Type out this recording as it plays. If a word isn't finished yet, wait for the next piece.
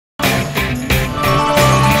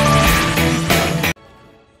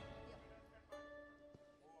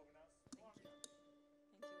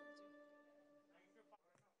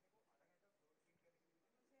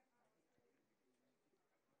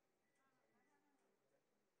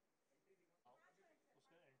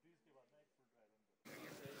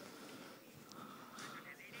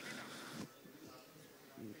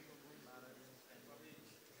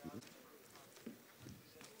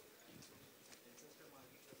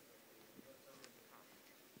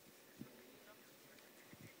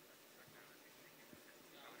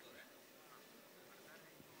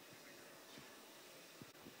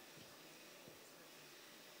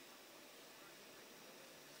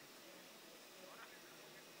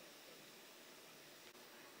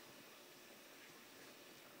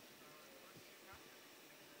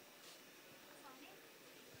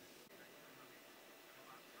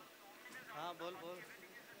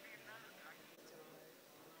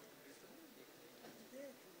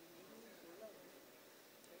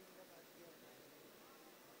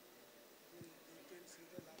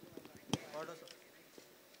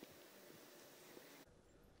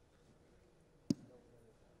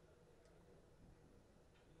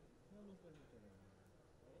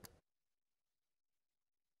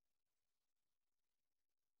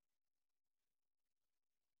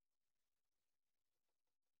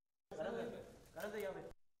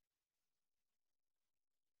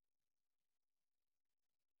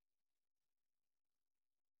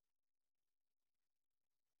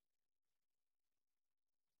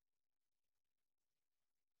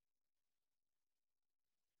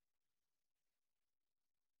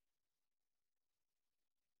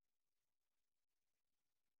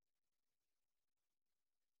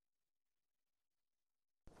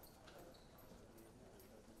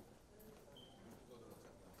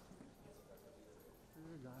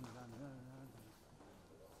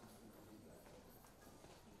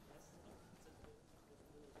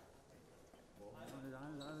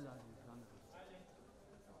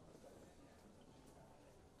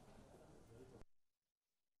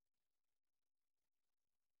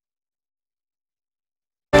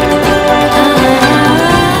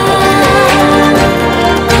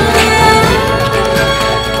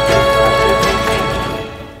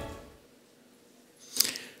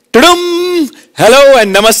टुडुम hello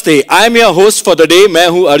and नमस्ते I am your host for the day. मैं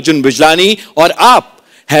हूं अर्जुन बिजलानी और आप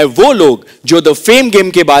है वो लोग जो द फेम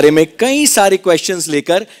गेम के बारे में कई सारे क्वेश्चंस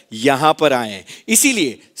लेकर यहां पर आए हैं।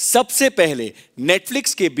 इसीलिए सबसे पहले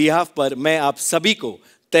नेटफ्लिक्स के बिहाफ पर मैं आप सभी को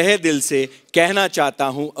तहे दिल से कहना चाहता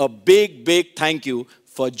हूं a big big thank you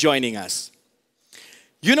for joining us.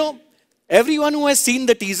 You know, everyone who has seen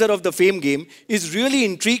the teaser of the fame game is really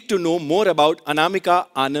intrigued to know more about Anamika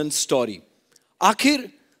Anand's story. आखिर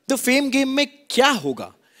द फेम गेम में क्या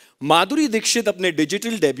होगा? माधुरी दीक्षित अपने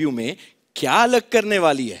digital debut में क्या अलग करने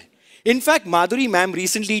वाली है? In fact Madhuri ma'am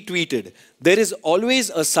recently tweeted, "There is always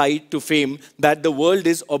a side to fame that the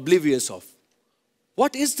world is oblivious of."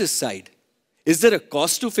 What is this side? Is there a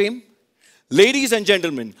cost to fame? Ladies and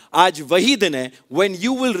gentlemen, आज वही दिन है when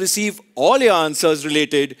you will receive all your answers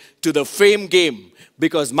related to the fame game.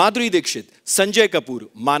 Because Madhuri Dixit, Sanjay Kapoor,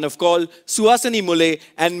 Manav Kaul, Suhasini Mule,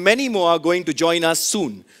 and many more are going to join us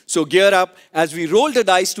soon. So gear up as we roll the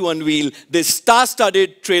dice to unveil this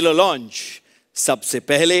star-studded trailer launch. Sabse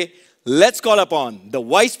pehle, let's call upon the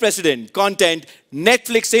Vice President, Content,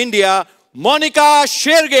 Netflix India, Monica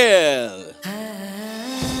Shergill.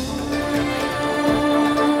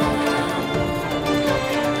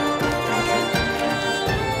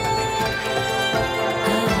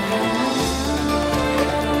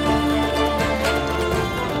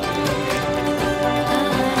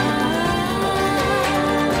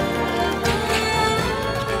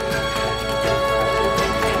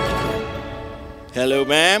 Hello,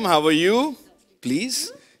 ma'am. How are you?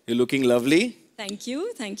 Please, you're looking lovely. Thank you.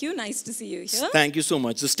 Thank you. Nice to see you here. Thank you so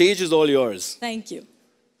much. The stage is all yours. Thank you.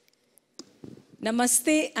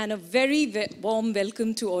 Namaste and a very warm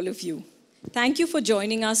welcome to all of you. Thank you for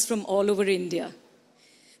joining us from all over India.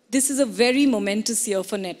 This is a very momentous year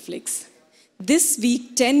for Netflix. This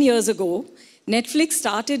week, 10 years ago, Netflix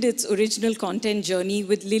started its original content journey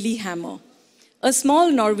with Lilyhammer, a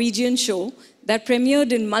small Norwegian show that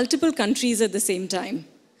premiered in multiple countries at the same time.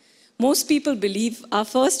 Most people believe our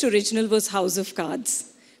first original was House of Cards,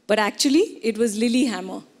 but actually it was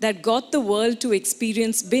Lilyhammer that got the world to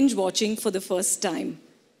experience binge watching for the first time.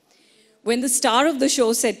 When the star of the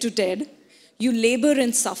show said to Ted, "You labor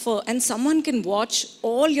and suffer and someone can watch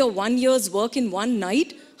all your 1 year's work in one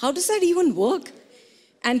night, how does that even work?"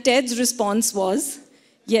 And Ted's response was,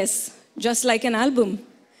 "Yes, just like an album."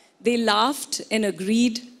 They laughed and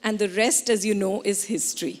agreed, and the rest, as you know, is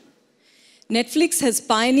history. Netflix has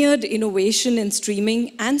pioneered innovation in streaming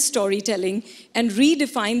and storytelling and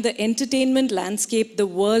redefined the entertainment landscape the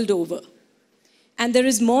world over. And there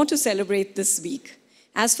is more to celebrate this week.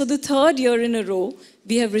 As for the third year in a row,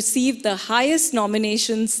 we have received the highest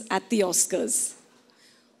nominations at the Oscars.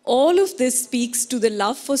 All of this speaks to the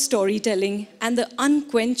love for storytelling and the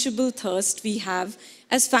unquenchable thirst we have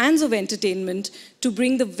as fans of entertainment to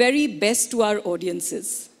bring the very best to our audiences.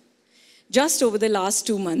 Just over the last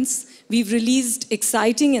 2 months, we've released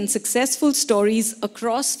exciting and successful stories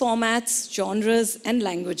across formats, genres, and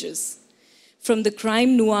languages. From the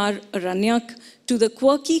crime noir Aranyak to the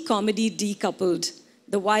quirky comedy Decoupled,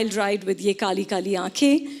 the wild ride with Ye Kali Kali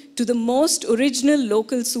Aankhein, to the most original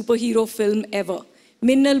local superhero film ever,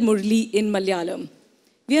 Minnal Murli in Malayalam.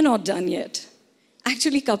 We are not done yet.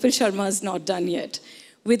 Actually, Kapil Sharma is not done yet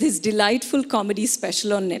with his delightful comedy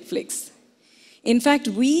special on Netflix. In fact,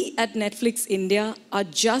 we at Netflix India are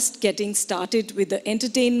just getting started with the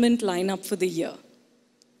entertainment lineup for the year.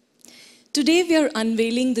 Today, we are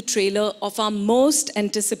unveiling the trailer of our most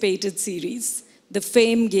anticipated series, The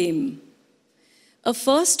Fame Game. A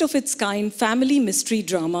first of its kind family mystery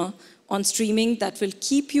drama on streaming that will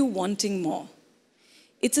keep you wanting more.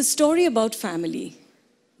 It's a story about family,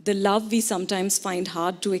 the love we sometimes find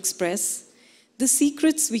hard to express, the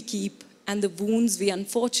secrets we keep, and the wounds we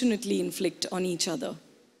unfortunately inflict on each other.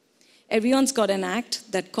 Everyone's got an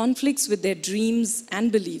act that conflicts with their dreams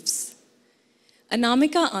and beliefs.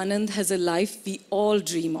 Anamika Anand has a life we all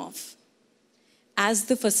dream of. As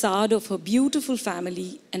the facade of her beautiful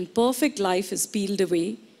family and perfect life is peeled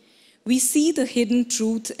away, we see the hidden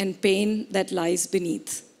truth and pain that lies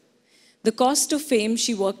beneath. The cost of fame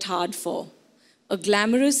she worked hard for, a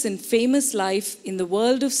glamorous and famous life in the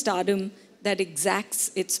world of stardom that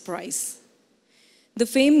exacts its price. The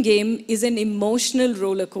Fame Game is an emotional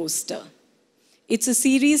roller coaster. It's a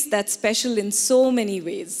series that's special in so many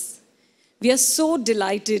ways. We are so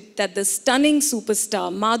delighted that the stunning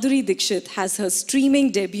superstar Madhuri Dixit has her streaming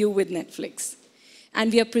debut with Netflix.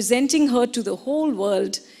 And we are presenting her to the whole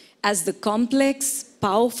world as the complex,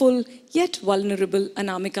 powerful, yet vulnerable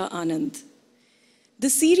Anamika Anand. The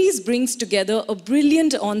series brings together a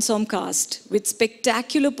brilliant ensemble cast with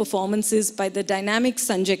spectacular performances by the dynamic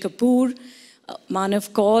Sanjay Kapoor,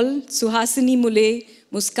 Manav Kaul, Suhasini Mule,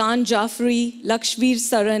 Muskan Jafri, Lakshveer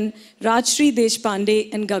Saran, Rajshri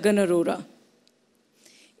Deshpande, and Gagan Arora.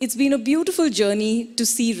 It's been a beautiful journey to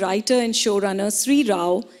see writer and showrunner Sri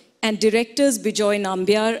Rao and directors Bijoy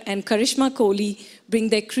Nambiar and Karishma Kohli bring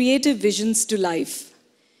their creative visions to life.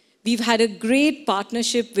 We've had a great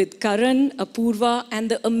partnership with Karan, Apurva, and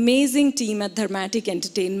the amazing team at Dharmatic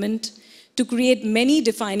Entertainment to create many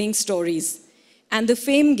defining stories. And The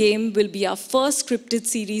Fame Game will be our first scripted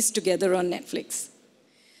series together on Netflix.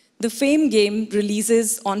 The Fame Game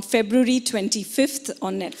releases on February 25th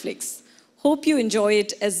on Netflix. Hope you enjoy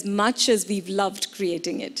it as much as we've loved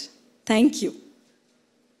creating it. Thank you.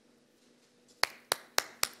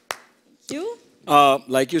 Thank you.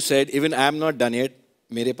 Like you said, even I'm not done yet.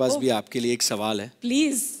 मेरे पास भी आपके लिए एक सवाल है.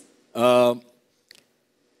 Please.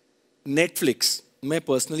 Netflix. मैं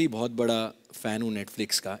personally बहुत बड़ा fan हूँ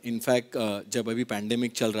Netflix का. In fact, जब अभी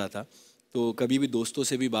pandemic चल रहा था, तो कभी भी दोस्तों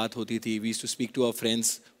से भी बात होती थी. We used to speak to our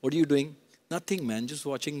friends. What are you doing? Nothing, man. Just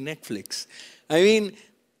watching Netflix. I mean,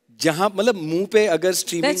 जहाँ मतलब मुंह पे अगर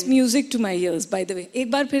streaming. That's music to my ears, by the way.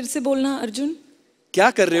 एक बार फिर से बोलना, अर्जुन. क्या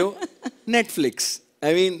कर रहे हो? Netflix.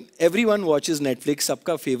 I mean, everyone watches Netflix.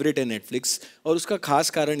 सबका favorite है Netflix. और उसका खास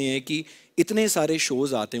कारण ये है कि इतने सारे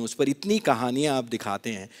shows आते हैं उस पर, इतनी कहानियाँ आप दिखाते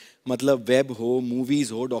हैं. मतलब web हो,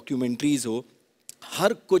 movies हो, documentaries हो,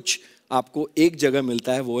 हर कुछ आपको एक जगह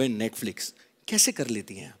मिलता है, वो है Netflix. कैसे कर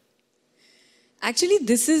लेती हैं? Actually,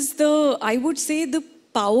 this is the, I would say, the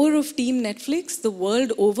power of Team Netflix the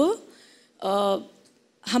world over.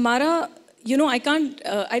 Hamara, you know, I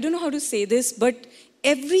don't know how to say this, but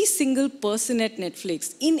every single person at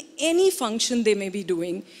Netflix, in any function they may be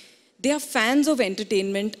doing, they are fans of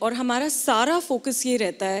entertainment. और हमारा सारा focus ये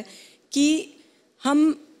रहता है कि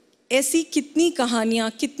हम ऐसी कितनी कहानियाँ,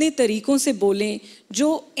 कितने तरीकों से बोलें,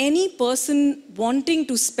 जो any person wanting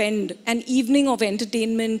to spend an evening of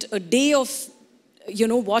entertainment, a day of, you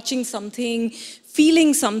know, watching something,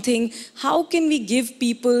 feeling something, how can we give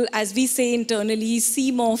people, as we say internally,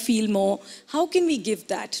 see more, feel more, how can we give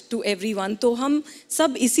that to everyone? तो हम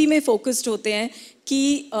सब इसी में focused होते हैं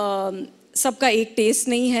कि सबका एक टेस्ट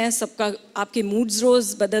नहीं है, सबका आपके मूड्स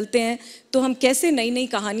रोज़ बदलते हैं, तो हम कैसे नई नई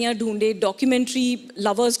कहानियाँ ढूंढे. डॉक्यूमेंट्री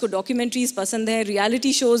लवर्स को डॉक्यूमेंट्रीज पसंद है,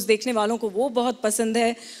 रियलिटी शोज़ देखने वालों को वो बहुत पसंद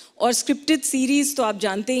है, और स्क्रिप्टेड सीरीज़ तो आप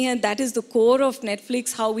जानते ही हैं, that is the core of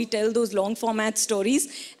Netflix, how we tell those long format stories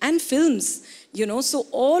and films. You know, so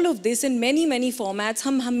all of this in many formats,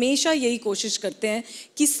 हम हमेशा यही कोशिश करते हैं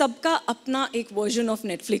कि सबका अपना एक version of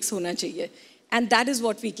Netflix होना चाहिए. And that is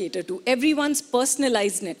what we cater to. Everyone's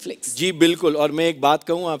personalized Netflix. जी बिल्कुल. और मैं एक बात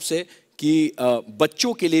कहूँ आपसे कि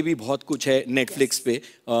बच्चों के लिए भी बहुत कुछ है नेटफ्लिक्स पे,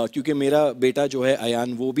 क्योंकि मेरा बेटा जो है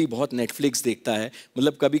अयान, वो भी बहुत नेटफ्लिक्स देखता है.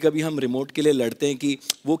 मतलब कभी कभी हम रिमोट के लिए लड़ते हैं कि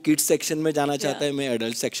वो किड्स सेक्शन में जाना चाहता है, मैं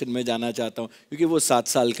एडल्ट सेक्शन में जाना चाहता हूँ, क्योंकि वो 7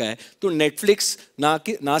 साल का है. तो नेटफ्लिक्स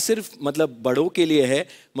ना सिर्फ मतलब बड़ों के लिए है,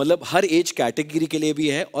 मतलब हर एज कैटेगरी के लिए भी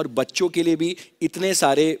है, और बच्चों के लिए भी इतने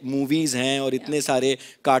सारे मूवीज़ हैं और इतने सारे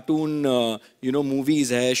कार्टून यू नो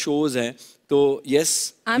मूवीज़ है, शोज़ हैं. So yes,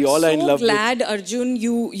 I'm we all are in love. I'm so glad, Arjun,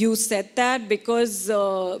 you said that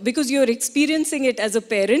because you're experiencing it as a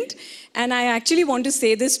parent, and I actually want to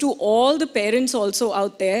say this to all the parents also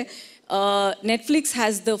out there. Netflix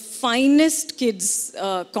has the finest kids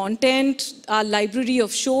content, our library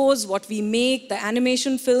of shows, what we make, the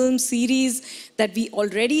animation films, series that we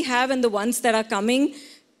already have, and the ones that are coming.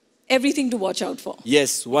 Everything to watch out for.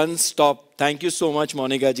 Yes, one stop. Thank you so much,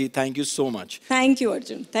 Monica ji. Thank you so much. Thank you,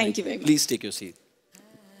 Arjun. Thank you very much. Please take your seat.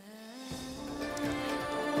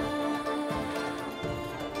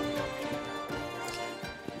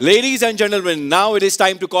 Ladies and gentlemen, now it is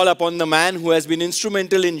time to call upon the man who has been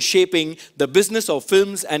instrumental in shaping the business of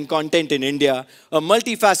films and content in India, a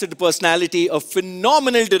multifaceted personality, a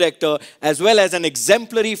phenomenal director, as well as an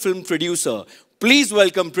exemplary film producer. Please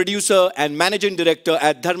welcome producer and managing director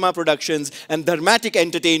at Dharma Productions and Dharmatic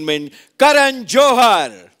Entertainment, Karan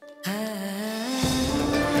Johar.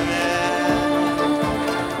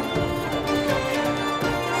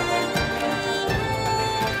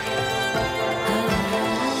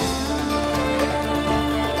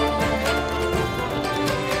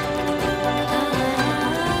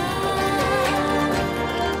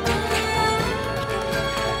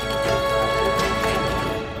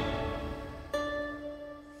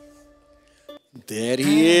 There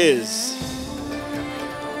he is.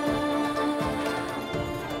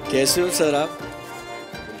 कैसे हो sir आप?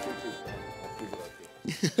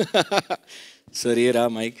 Sir ये रहा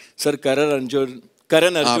mic. Sir Karan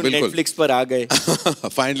Arjun Netflix पर आ गए.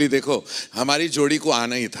 Finally देखो हमारी जोड़ी को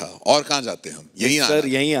आना ही था और कहाँ जाते हम यहीं आना. सर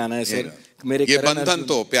यहीं आना है सर. मेरे ये बंधन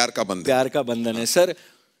तो प्यार का बंधन है. सर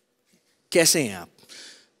कैसे हैं आप?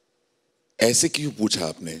 ऐसे क्यों पूछा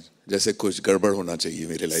आपने? जैसे कुछ गड़बड़ होना चाहिए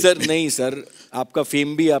मेरे लाइफ में. सर नहीं सर, आपका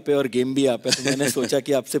फेम भी आप है और गेम भी आप है, तो मैंने सोचा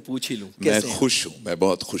कि आपसे पूछ ही लूं. मैं खुश हूँ, मैं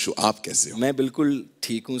बहुत खुश हूँ. आप कैसे हो? मैं बिल्कुल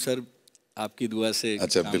ठीक हूँ सर, आपकी दुआ से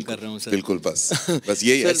काम कर रहा हूँ सर. बिल्कुल बस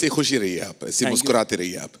यही ऐसी खुशी रही है आप, ऐसी मुस्कुराते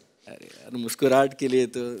रहिए आप. अरे यार मुस्कुराहट के लिए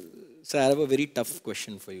तो sir I have a very tough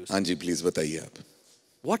question for you. हाँ जी प्लीज बताइए आप.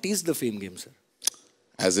 What is the fame game sir?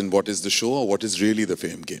 As in what is the show or what is really the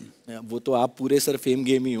fame game? वो तो आप पूरे सर फेम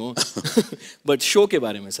गेम ही हो. But show के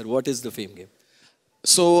बारे में sir, what is the fame game?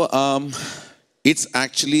 So it's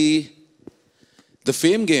actually, the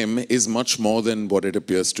fame game is much more than what it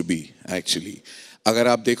appears to be actually. अगर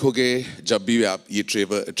आप देखोगे जब भी आप ये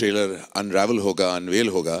ट्रेलर अनरावल होगा, अनवेल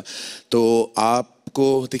होगा, तो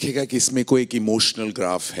आपको दिखेगा कि इसमें कोई एक इमोशनल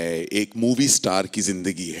ग्राफ है, एक मूवी स्टार की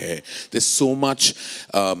जिंदगी है. There's so much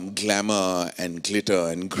glamour and glitter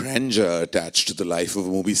and grandeur attached to the life of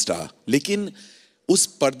a movie star. लेकिन उस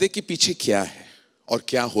पर्दे के पीछे क्या है और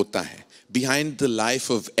क्या होता है? Behind the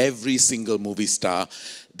life of every single movie star,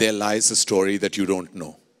 there lies a story that you don't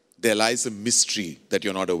know. There lies a mystery that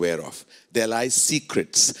you're not aware of. There lies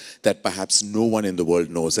secrets that perhaps no one in the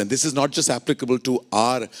world knows. And this is not just applicable to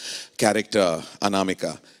our character,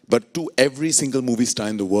 Anamika, but to every single movie star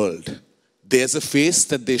in the world. There's a face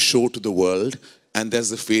that they show to the world, and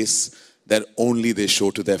there's a face that only they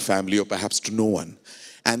show to their family or perhaps to no one.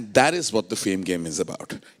 And that is what the fame game is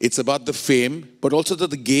about. It's about the fame, but also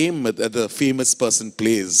the game that the famous person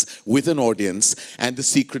plays with an audience and the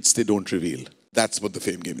secrets they don't reveal. That's what the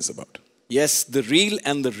fame game is about. Yes, the real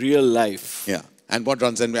and the real life. Yeah. And what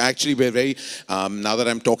runs, and actually we're very, now that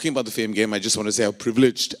I'm talking about the fame game, I just want to say how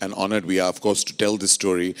privileged and honored we are, of course, to tell this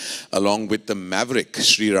story along with the maverick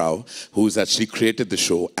Sri Rao, who's actually created the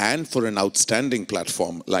show, and for an outstanding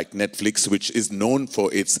platform like Netflix, which is known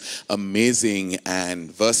for its amazing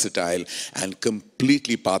and versatile and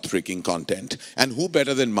completely path-breaking content. And who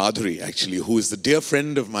better than Madhuri, actually, who is a dear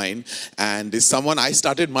friend of mine and is someone I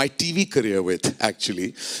started my TV career with,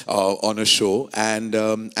 actually, on a show. And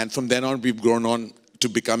from then on, we've grown on to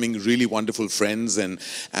becoming really wonderful friends, and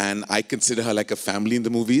I consider her like a family in the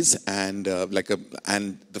movies, and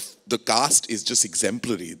the cast is just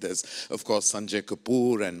exemplary. There's of course Sanjay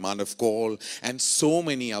Kapoor and Manav Kaul and so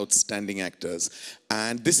many outstanding actors.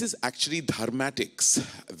 And this is actually Dharmatic's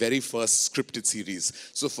very first scripted series.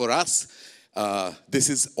 So for us, this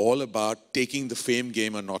is all about taking the fame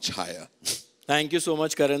game a notch higher. Thank you so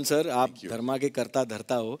much, Karan sir. आप धर्मा के करता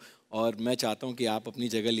धरता हो और मैं चाहता हूँ कि आप अपनी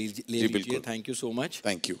जगह ले लीजिए. Thank you so much.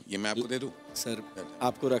 Thank you. ये मैं आपको दे दूँ सर?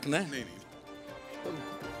 आपको रखना है? नहीं.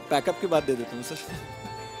 पैकअप के बाद दे देता हूँ sir.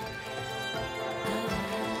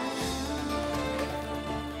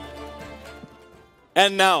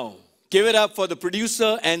 And now, give it up for the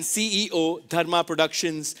producer and CEO, Dharma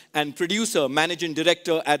Productions, and producer, managing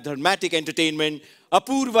director at Dharmatic Entertainment,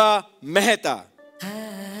 Apurva Mehta.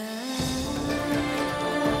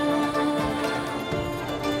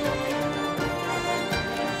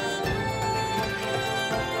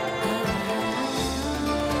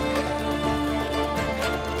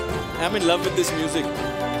 I'm in love with this music.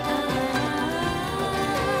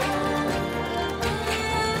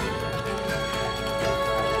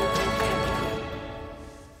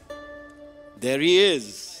 There he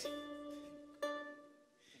is.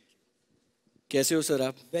 कैसे हो sir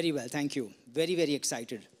आप? Very well, thank you. Very, very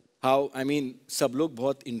excited. How? I mean, सब लोग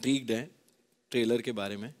बहुत intrigued हैं trailer के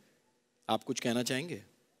बारे में. आप कुछ कहना चाहेंगे?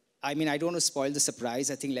 I mean, I don't want to spoil the surprise.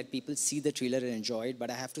 I think let people see the trailer and enjoy it. But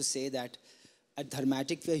I have to say that at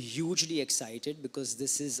Dharmatic, we're hugely excited because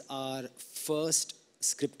this is our first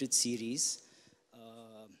scripted series.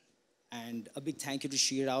 And a big thank you to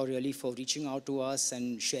Shirao really for reaching out to us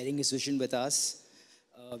and sharing his vision with us.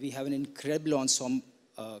 We have an incredible ensemble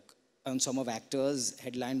of actors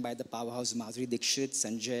headlined by the powerhouse Madhuri Dixit,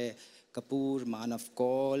 Sanjay Kapoor, Manav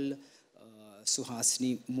Kaul,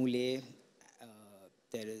 Suhasini Mule.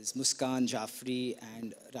 There is Muskan Jaffrey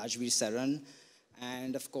and Rajveer Saran.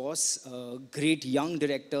 And of course, great young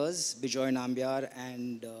directors, Bijoy Nambiar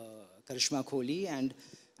and Karishma Kohli.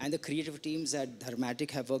 And the creative teams at Dharmatic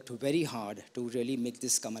have worked very hard to really make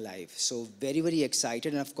this come alive. So very, very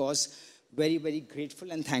excited. And of course, very, very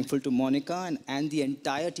grateful and thankful to Monica and the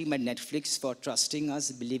entire team at Netflix for trusting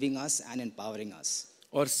us, believing us, and empowering us.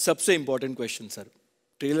 और सबसे important question, sir.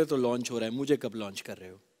 Trailer तो launch हो रहा है. मुझे कब launch कर रहे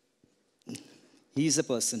हो? He is a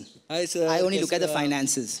person. Hi, sir. I only look at the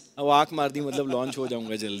finances. अब आँख मार दी मतलब launch हो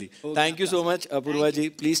जाऊँगा जल्दी. Thank you so much, Apurva ji.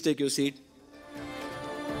 Please take your seat.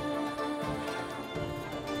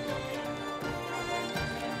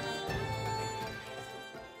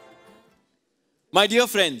 My dear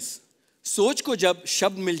friends, सोच को जब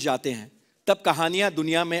शब्द मिल जाते हैं, तब कहानियां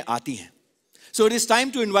दुनिया में आती हैं. So it is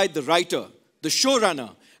time to invite the writer, the showrunner,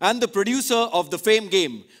 and the producer of the Fame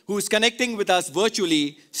Game, who is connecting with us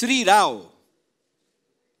virtually, Sri Rao.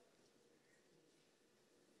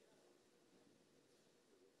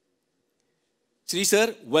 Sri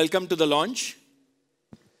sir, welcome to the launch.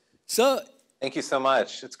 Sir, thank you so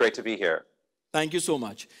much. It's great to be here. Thank you so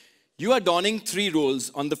much. You are donning 3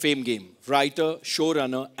 roles on the Fame Game: writer,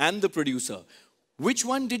 showrunner, and the producer. Which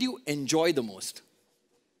one did you enjoy the most?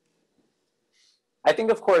 I think,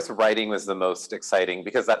 of course, writing was the most exciting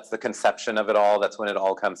because that's the conception of it all. That's when it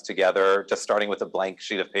all comes together. Just starting with a blank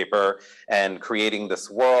sheet of paper and creating this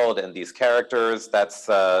world and these characters, that's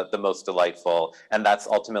the most delightful. And that's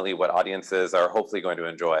ultimately what audiences are hopefully going to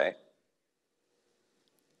enjoy.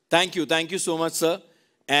 Thank you. Thank you so much, sir.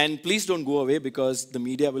 And please don't go away because the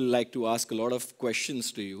media will like to ask a lot of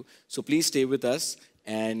questions to you. So please stay with us.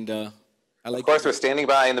 And of course, we're standing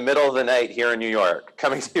by in the middle of the night here in New York,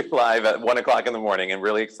 coming to you live at 1 o'clock in the morning, and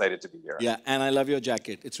really excited to be here. Yeah, and I love your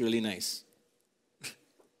jacket. It's really nice.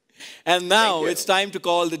 And now it's time to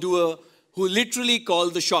call the duo who literally call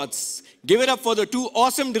the shots. Give it up for the 2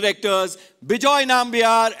 awesome directors, Bijoy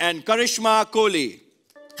Nambiar and Karishma Kohli.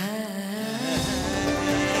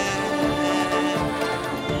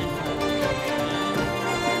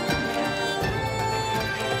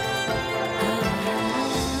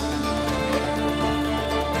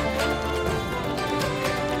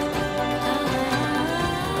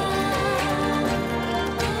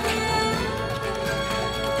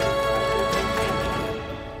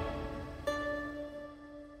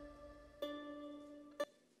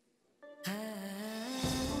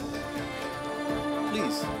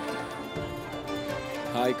 Please.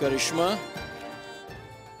 Hi, Karishma.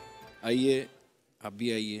 आइए, आप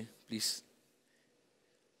भी आइए, please.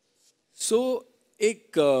 So,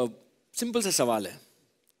 एक simple सा सवाल है.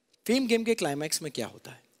 Fame game के climax में क्या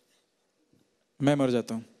होता है? मैं मर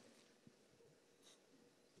जाता हूँ.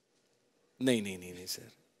 नहीं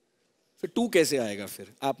सर. फिर 2 कैसे आएगा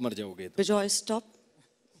फिर? आप मर जाओगे तो. Bijoy,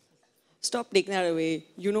 stop taking that away.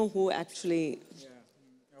 You know who actually.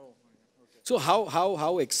 So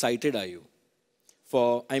how excited are you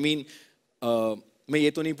for? I mean, मैं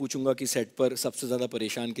ये तो नहीं पूछूंगा कि सेट पर सबसे ज्यादा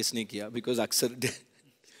परेशान किसने किया, because अक्सर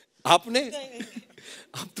आपने,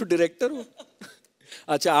 आप तो डायरेक्टर हो.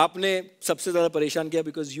 अच्छा, आपने सबसे ज्यादा परेशान किया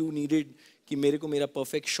because you needed कि मेरे को मेरा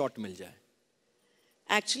perfect shot मिल जाए.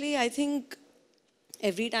 Actually, I think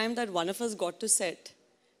every time that one of us got to set,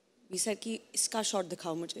 we said कि इसका shot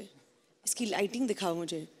दिखाओ मुझे, इसकी lighting दिखाओ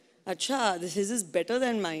मुझे. अच्छा, this is better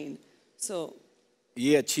than mine. So.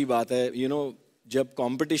 ये अच्छी बात है, you know, जब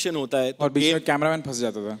कंपटीशन होता है तो और बीच में कैमरामैन फंस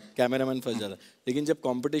जाता था. कैमरामैन फंस जाता है. लेकिन जब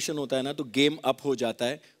कंपटीशन होता है ना तो गेम अप हो जाता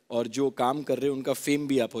है और जो काम कर रहे हैं उनका फेम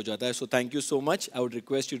भी अप हो जाता है. So thank you so much. I would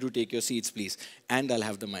request you to take your seats please and I will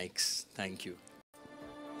have the mics. Thank you.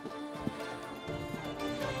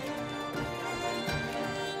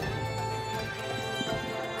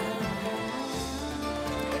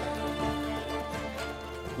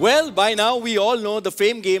 Well, by now we all know the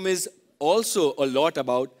Fame Game is also a lot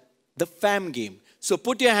about the fam game. So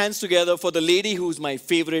put your hands together for the lady who's my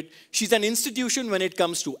favorite. She's an institution when it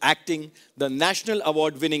comes to acting, the national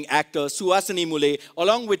award-winning actor Suhasini Mule,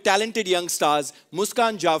 along with talented young stars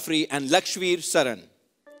Muskan Jaffrey and Rajveer Saran.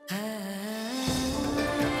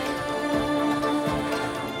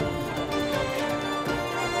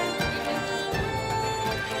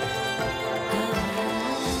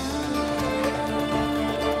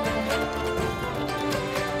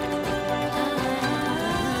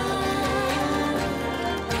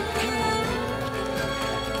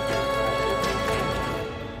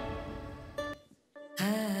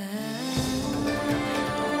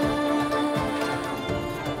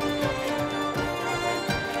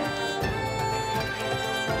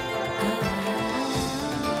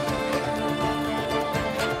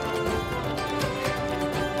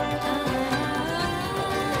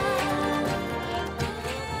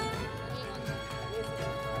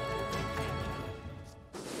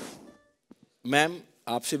 Ma'am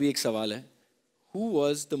आपसे भी एक सवाल है. Who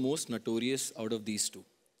was the most notorious out of these two?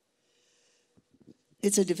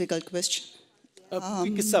 It's a difficult question. अब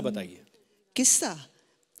कोई किस्सा बताइए. किस्सा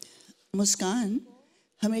मुस्कान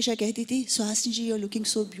हमेशा कहती थी सुहासिनी जी you're looking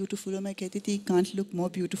so beautiful और मैं कहती थी can't look more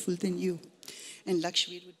beautiful than you. And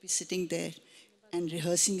Lakshveer would be sitting there and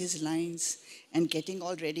rehearsing his lines and getting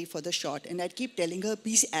all ready for the shot. And I'd keep telling her,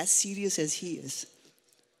 be as serious as he is.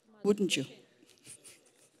 Wouldn't you?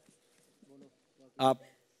 आप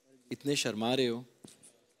इतने शर्मा रहे हो,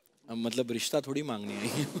 अब मतलब रिश्ता थोड़ी मांगने आई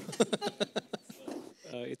है.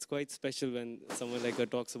 It's quite special when someone like her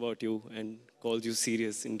talks about you and calls you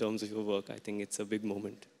serious in terms of your work. I think it's a big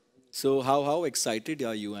moment. So how excited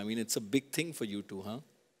are you? I mean, it's a big thing for you too, huh?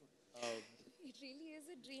 It really is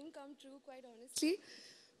a dream come true, quite honestly,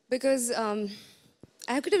 because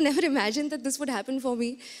I could have never imagined that this would happen for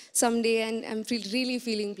me someday, and I'm really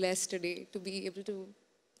feeling blessed today to be able to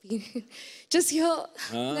be just here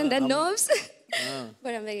and the nerves.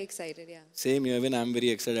 But I'm very excited, yeah. Same here, even I'm very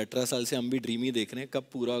excited. 18 साल से हम भी dream ही देख रहे हैं, कब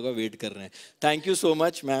पूरा होगा वेट कर रहे हैं. Thank you so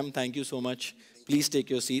much, ma'am. Thank you so much. Please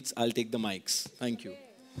take your seats. I'll take the mics. Thank you.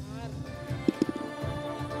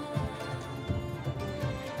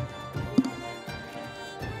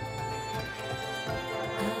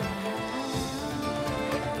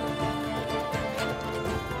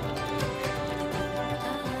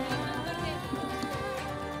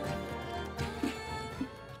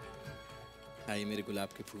 आइए मेरे गुलाब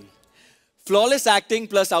के फूल. Flawless acting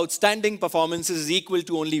plus outstanding performances is equal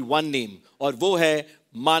to only one name, और वो है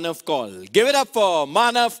Manav Kaul. Give it up for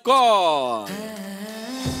Manav Kaul.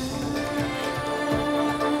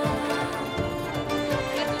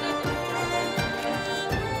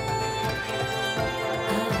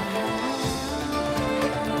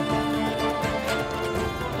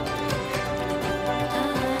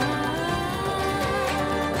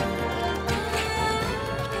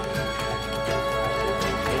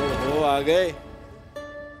 आ गए.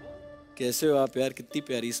 कैसे हो आप यार, कितनी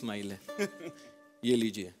प्यारी स्माइल है. ये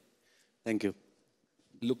लीजिए. Thank you.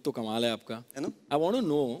 लुक तो कमाल है आपका. है ना? I want to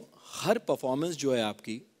know, her performance जो है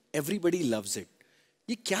आपकी, एवरीबडी लव्स इट.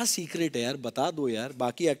 ये क्या सीक्रेट है यार, बता दो यार,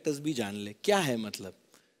 बाकी एक्टर्स भी जान ले. क्या है मतलब?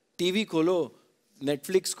 टीवी खोलो,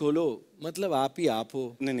 नेटफ्लिक्स खोलो, मतलब आप ही आप हो.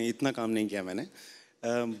 नहीं, इतना काम नहीं किया मैंने.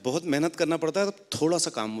 बहुत मेहनत करना पड़ता है, तो थोड़ा सा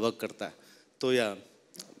काम वर्क करता है, तो या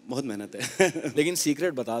बहुत मेहनत है. लेकिन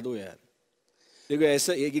सीक्रेट बता दो यार. देखो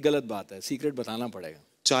ऐसा एक ही गलत बात है, सीक्रेट बताना पड़ेगा.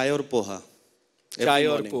 चाय और पोहा. चाय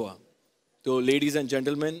और पोहा. तो लेडीज एंड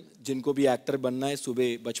जेंटलमैन, जिनको भी एक्टर बनना है,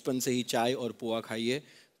 सुबह बचपन से ही चाय और पोहा खाइए,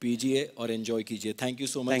 पीजिए और एंजॉय कीजिए. Thank you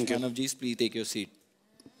so much Manav ji. Please take your seat.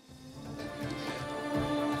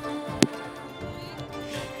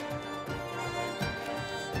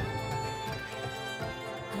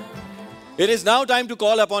 It is now time to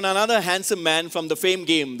call upon another handsome man from the Fame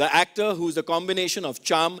game, the actor who's a combination of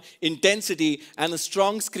charm, intensity, and a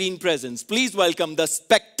strong screen presence. Please welcome the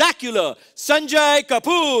spectacular Sanjay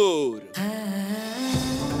Kapoor.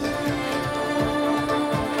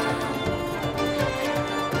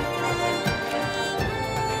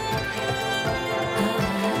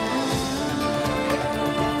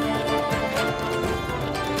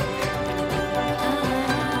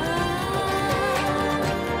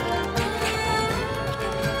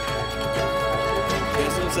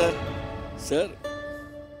 Sir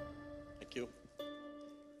thank you.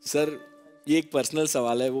 Sir ये एक personal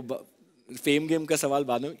सवाल है, वो fame game का सवाल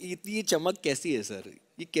बाद में. ये चमक कैसी है सर,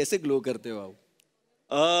 ये कैसे ग्लो करते हो आप?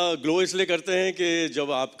 ग्लो इसलिए करते हैं कि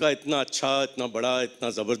जब आपका इतना अच्छा, इतना बड़ा, इतना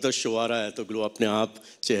ज़बरदस्त शो आ रहा है, तो ग्लो अपने आप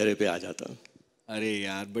चेहरे पे आ जाता है. अरे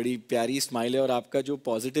यार बड़ी प्यारी स्माइल है, और आपका जो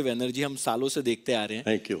पॉजिटिव एनर्जी हम सालों से देखते आ रहे हैं,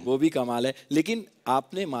 थैंक यू, वो भी कमाल है. लेकिन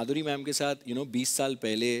आपने माधुरी मैम के साथ 20 साल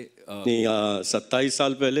पहले, 27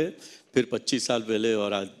 साल पहले, फिर 25 साल पहले,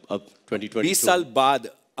 और अब 2020 20 साल बाद,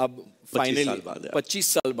 अब फाइनली 25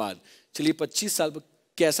 साल बाद. चलिए 25 साल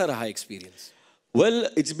कैसा रहा experience? Well,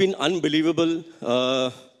 it's been unbelievable.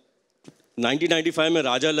 1995 में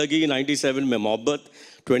राजा लगी, 97 में मोहब्बत,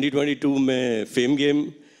 2022 में fame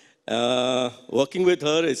game. Working with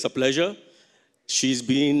her is a pleasure. She's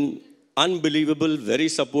been unbelievable, very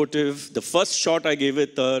supportive. The first shot I gave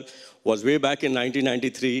with her was way back in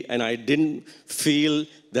 1993, and I didn't feel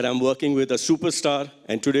that I'm working with a superstar.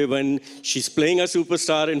 And today when she's playing a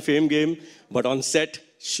superstar in Fame Game, but on set,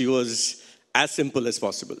 she was as simple as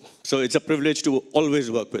possible. So it's a privilege to always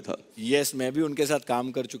work with her. Yes, मैं भी उनके साथ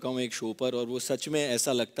काम कर चुका हूँ एक show पर, और वो सच में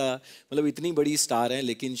ऐसा लगता, मतलब इतनी बड़ी स्टार है,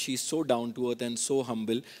 लेकिन she is so down to earth and so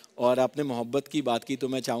humble. और आपने मोहब्बत की बात की, तो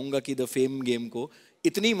मैं चाहूँगा कि द फेम गेम को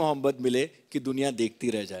इतनी मोहब्बत मिले कि दुनिया देखती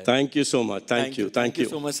रह जाए. Thank you so much. Thank you. Thank you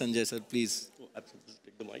so much, Sanjay sir. Please.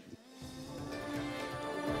 Take the mic.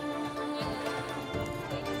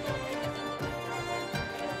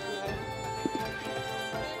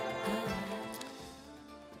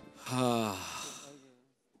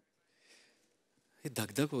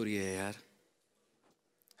 धक धक हो रही है यार।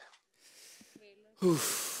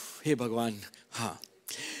 हे भगवान। हाँ,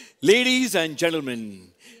 लेडीज एंड जेंटलमैन,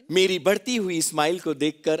 मेरी बढ़ती हुई स्माइल को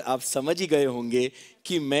देखकर आप समझ ही गए होंगे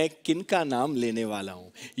कि मैं किनका नाम लेने वाला हूं।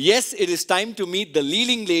 Yes, it is time to meet the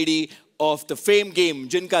leading lady of the fame game,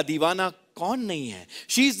 जिनका दीवाना कौन नहीं है।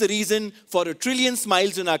 She is the reason for a trillion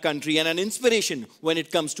smiles in our country and an inspiration when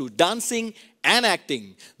it comes to dancing and acting.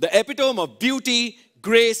 The epitome of beauty,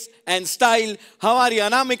 grace and style, हमारी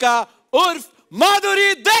अनामिका उर्फ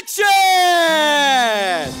Madhuri Dixit.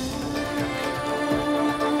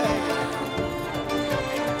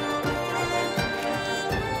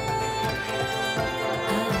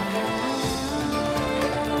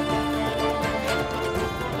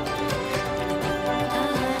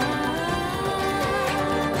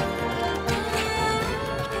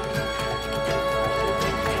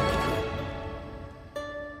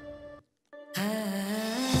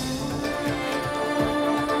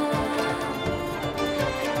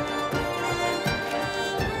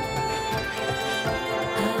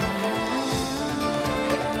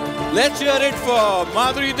 Let's hear it for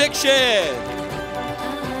Madhuri Dixit.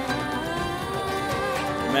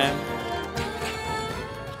 Ma'am.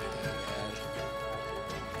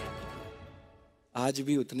 आज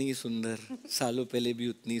भी उतनी ही सुंदर, सालों पहले भी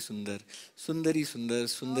उतनी सुंदर, सुंदरी सुंदर,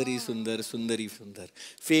 सुंदरी सुंदर, सुंदरी सुंदर।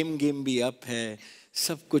 फेम गेम भी अप है,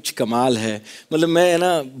 सब कुछ कमाल है। मतलब मैं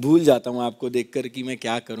ना भूल जाता हूँ आपको देखकर कि मैं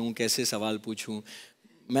क्या करूँ, कैसे सवाल पूछूँ।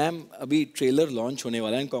 मैम, अभी ट्रेलर लॉन्च होने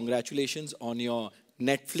वाला है। Congratulations on your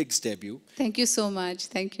Netflix debut. Thank you so much.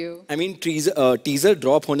 Thank you. I mean, teaser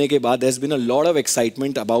drop होने के बाद there's been a lot of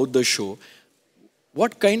excitement about the show.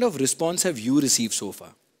 What kind of response have you received so far?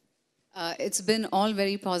 It's been all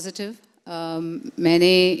very positive.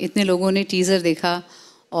 मैंने इतने लोगों ने teaser देखा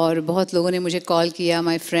और बहुत लोगों ने मुझे कॉल किया,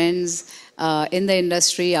 my friends in the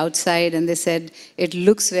industry outside, and they said it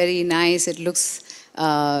looks very nice, it looks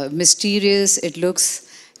mysterious, it looks,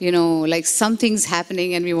 you know, like something's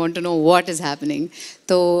happening and we want to know what is happening.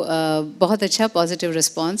 So, बहुत अच्छा positive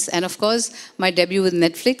response. And of course, my debut with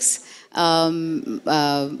Netflix,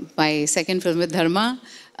 my second film with Dharma,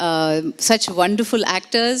 such wonderful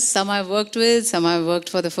actors, some I've worked with, some I've worked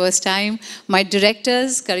for the first time. My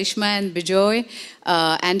directors, Karishma and Bijoy,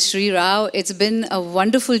 and Sri Rao, it's been a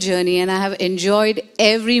wonderful journey and I have enjoyed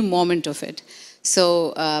every moment of it.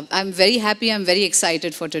 So, I'm very happy, I'm very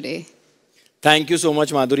excited for today. Thank you so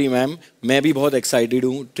much Madhuri ma'am. मैं भी बहुत excited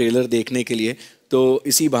हूँ trailer देखने के लिए, तो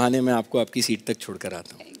इसी बहाने मैं आपको आपकी सीट तक छोड़कर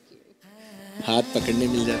आता हूँ। हाथ पकड़ने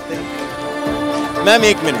मिल जाते हैं। Ma'am,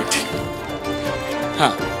 1 minute.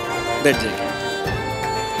 हाँ, बैठ जाइए।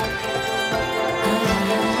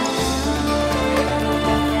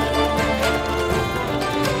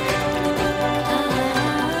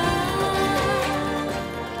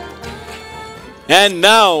 And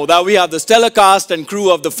now that we have the stellar cast and crew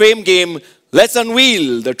of the Fame Game, let's unveil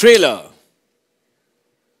the trailer.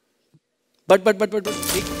 But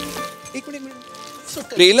एक मिनट। So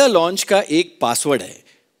trailer launch का एक password है.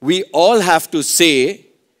 We all have to say.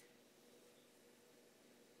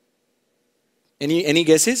 Any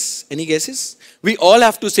guesses? Any guesses? We all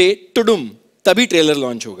have to say tudum. तभी trailer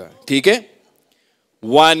launch होगा. ठीक है?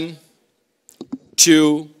 1,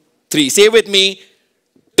 2, 3. Say with me.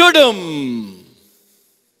 Tudum.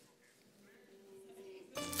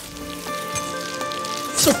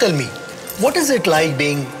 So tell me, what is it like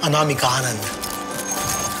being Anamika Anand?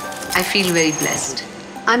 I feel very blessed.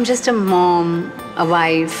 I'm just a mom, a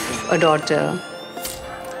wife, a daughter.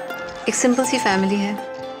 एक simple सी family है.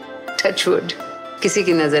 Touch wood. किसी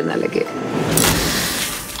की नजर ना लगे.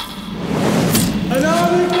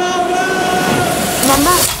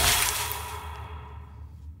 Mama,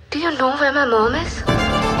 do you know where my mom is?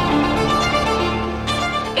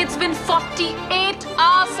 It's been 48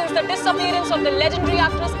 hours since the disappearance of the legendary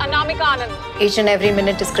actress Anamika Anand. Each and every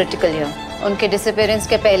minute is critical here. उनके disappearance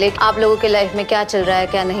के पहले आप लोगों के life में क्या चल रहा है,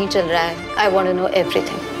 क्या नहीं चल रहा है. I want to know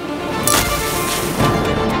everything.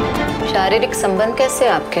 शारीरिक संबंध कैसे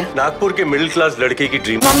आपके? नागपुर के मिडिल क्लास लड़के की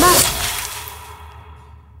dream. Mama,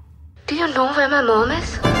 do you know where my mom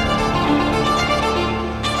is?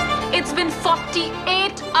 It's been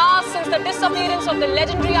 48 hours since the disappearance of the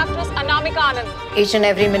legendary actress Anamika Anand. Each and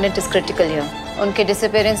every minute is critical here. उनके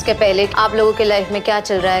disappearance के पहले आप लोगों के life में क्या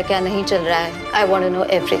चल रहा है, क्या नहीं चल रहा है. I want to know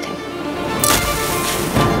everything.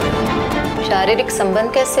 शारीरिक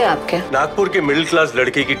संबंध कैसे आपके? नागपुर के मिडिल क्लास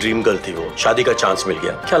लड़के की ड्रीम गर्ल थी वो। शादी का चांस मिल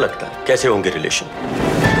गया। क्या लगता है कैसे होंगे रिलेशन?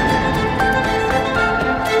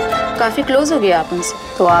 काफी क्लोज हो गया आप उनसे,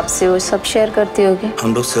 तो आपसे वो सब शेयर करती होगी।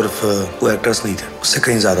 हम लोग सिर्फ वो एक्टर्स नहीं थे, उससे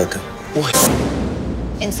कहीं ज्यादा थे।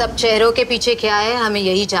 इन सब चेहरों के पीछे क्या है हमें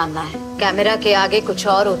यही जानना है। कैमरा के आगे कुछ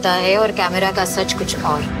और होता है और कैमरा का सच कुछ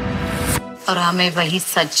और हमें वही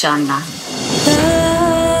सच जानना है।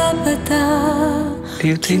 Do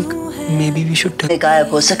you think maybe we should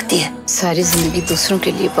गायब हो सकती है। सारी जिंदगी दूसरों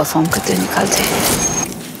के लिए परफॉर्म करते निकालते हैं,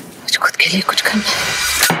 मुझे खुद के लिए कुछ करना है।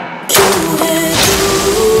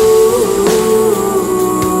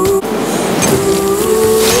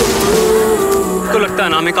 तो लगता है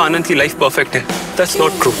अनामिका आनंद की लाइफ परफेक्ट है। That's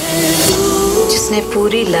not true. जिसने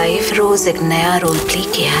पूरी लाइफ रोज एक नया रोल प्ले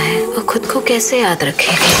किया है, वो खुद को कैसे याद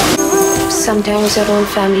रखेगी? Sometimes your own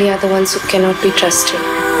family are the ones who cannot be trusted.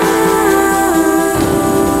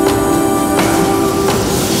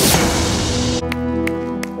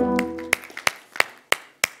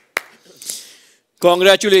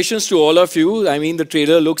 Congratulations to all of you. I mean, the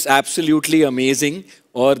trailer looks absolutely amazing.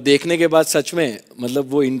 और देखने के बाद सच में मतलब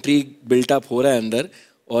वो इंट्रीग बिल्टअप हो रहा है अंदर.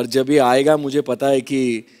 और जब ये आएगा मुझे पता है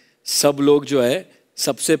कि सब लोग जो है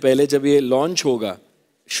सबसे पहले जब ये लॉन्च होगा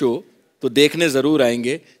शो तो देखने ज़रूर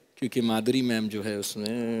आएंगे क्योंकि माधुरी मैम जो है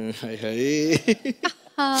उसमें हाय हाय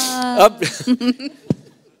अब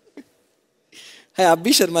है आप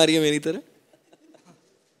भी शर्मा रही है मेरी तरह.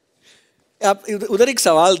 आप उधर एक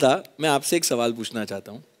सवाल था, मैं आपसे एक सवाल पूछना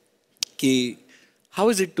चाहता हूँ कि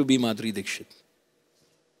how is it to be Madhuri Dixit?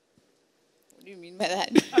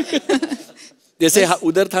 जैसे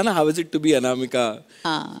उधर था ना how is it to be Anamika,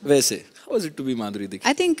 वैसे how is it to be Madhuri Dixit?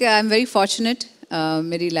 I think I am very fortunate.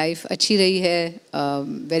 मेरी लाइफ अच्छी रही है,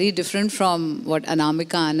 very different from what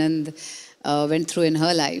Anamika Anand went through in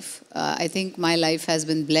her life. I think my life has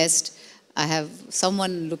been blessed. I have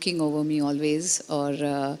someone looking over me always, or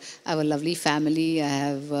I have a lovely family. I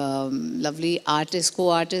have lovely artists,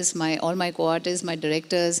 co-artists, all my co-artists, my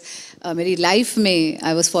directors. मेरी life में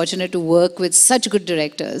I was fortunate to work with such good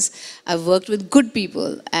directors. I've worked with good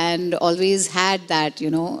people and always had that,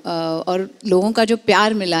 you know. और लोगों का जो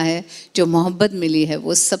प्यार मिला है, जो मोहब्बत मिली है,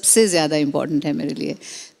 वो सबसे ज़्यादा important है मेरे लिए.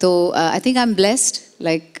 तो I think I'm blessed.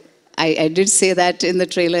 Like I did say that in the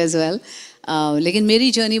trailer as well. लेकिन मेरी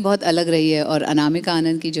जर्नी बहुत अलग रही है और अनामिका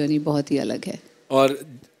आनंद की जर्नी बहुत ही अलग है. और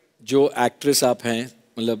जो एक्ट्रेस आप हैं,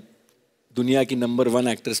 मतलब दुनिया की नंबर 1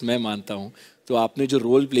 एक्ट्रेस मैं मानता हूँ, तो आपने जो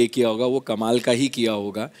रोल प्ले किया होगा वो कमाल का ही किया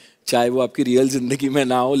होगा, चाहे वो आपकी रियल ज़िंदगी में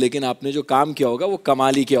ना हो, लेकिन आपने जो काम किया होगा वो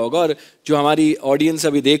कमाल ही किया होगा. और जो हमारी ऑडियंस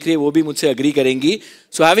अभी देख रही है वो भी मुझसे अग्री करेंगी.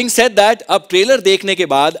 सो हैविंग सेड दैट, अब ट्रेलर देखने के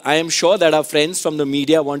बाद I am sure that our friends from the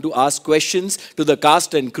media want to ask questions to the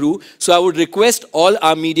cast and crew. So I would request all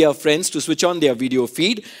our media friends to switch on their video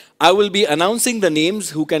feed. I will be announcing the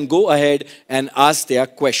names who can go ahead and ask there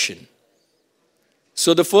question.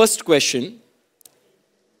 So the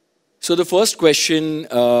first question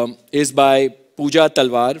is by Pooja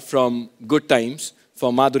Talwar from Good Times for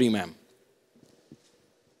Madhuri ma'am.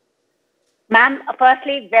 Ma'am,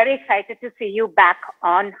 firstly, very excited to see you back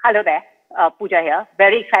on. Hello there, Pooja here.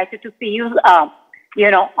 Very excited to see you,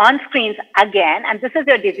 on screens again. And this is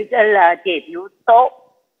your digital debut. So,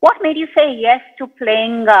 what made you say yes to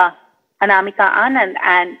playing Anamika Anand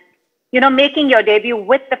and, making your debut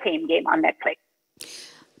with the Fame game on Netflix?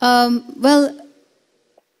 Well,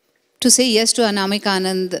 to say yes to Anamika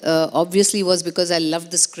Anand obviously was because I loved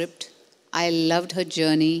the script. I loved her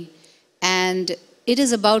journey. And it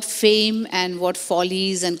is about fame and what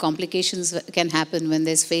follies and complications can happen when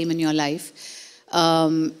there's fame in your life.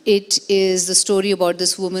 It is the story about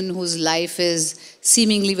this woman whose life is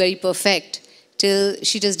seemingly very perfect till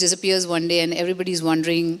she just disappears one day and everybody's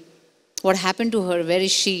wondering what happened to her, where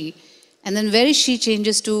is she? And then where is she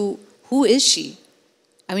changes to who is she?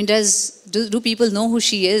 I mean, do people know who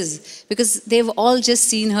she is? Because they've all just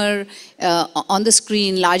seen her on the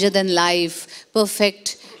screen, larger than life,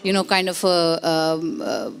 perfect, kind of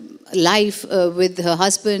a life with her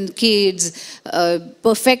husband, kids,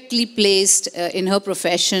 perfectly placed in her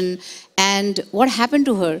profession. And what happened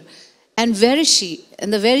to her? And where is she?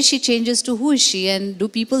 And the where is she changes to who is she? And do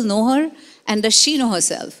people know her? And does she know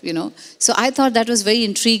herself, So I thought that was very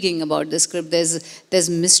intriguing about the script. There's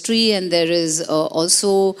mystery and there is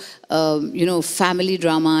also, family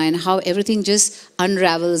drama and how everything just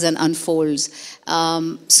unravels and unfolds.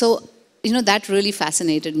 So, that really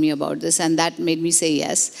fascinated me about this and that made me say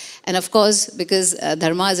yes. And of course, because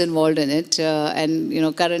Dharma is involved in it and,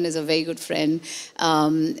 Karan is a very good friend.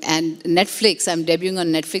 And Netflix, I'm debuting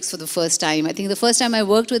on Netflix for the first time. I think the first time I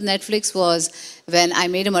worked with Netflix was when I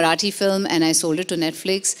made a Marathi film and I sold it to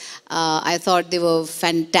Netflix. I thought they were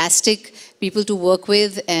fantastic people to work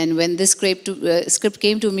with. And when this script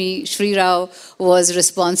came to me, Shri Rao was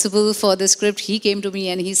responsible for the script. He came to me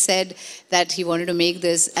and he said that he wanted to make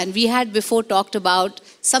this. And we had before talked about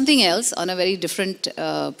something else on a very different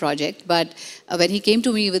project. But when he came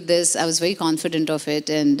to me with this, I was very confident of it.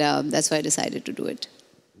 And that's why I decided to do it.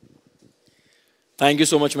 Thank you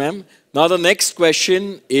so much, ma'am. Now the next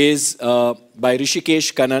question is by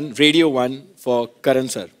Rishikesh Kannan, Radio 1 for Karan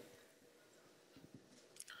sir.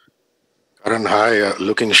 Karan, hi.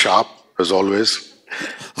 Looking sharp as always.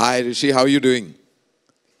 Hi, Rishi. How are you doing?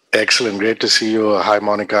 Excellent. Great to see you. Hi,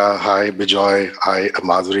 Monica. Hi, Bijoy. Hi,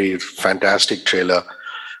 Madhuri. Fantastic trailer.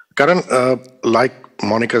 Karan, like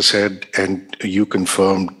Monica said, and you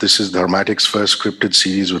confirmed, this is Dharmatic's first scripted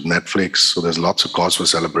series with Netflix, so there's lots of cause for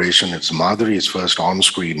celebration. It's Madhuri's first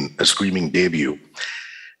on-screen, a streaming debut.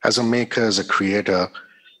 As a maker, as a creator,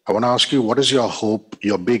 I want to ask you, what is your hope,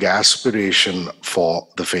 your big aspiration for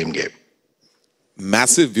the Fame Game?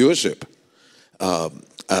 Massive viewership.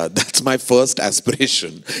 That's my first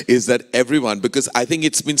aspiration, is that everyone, because I think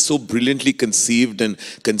it's been so brilliantly conceived and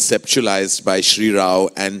conceptualized by Shri Rao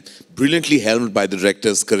and brilliantly helmed by the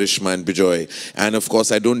directors Karishma and Bijoy. And of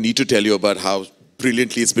course, I don't need to tell you about how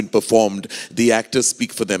brilliantly it's been performed. The actors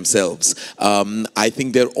speak for themselves. I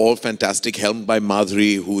think they're all fantastic, helmed by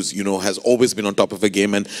Madhuri, who's, you know, has always been on top of her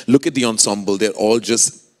game. And look at the ensemble, they're all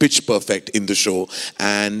just pitch perfect in the show.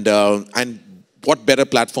 And what better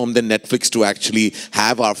platform than Netflix to actually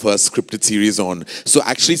have our first scripted series on. So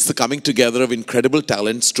actually it's the coming together of incredible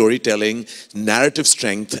talent, storytelling, narrative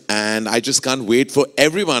strength, and I just can't wait for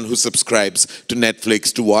everyone who subscribes to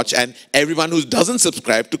Netflix to watch, and everyone who doesn't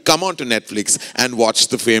subscribe to come on to Netflix and watch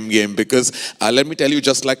the Fame Game, because let me tell you,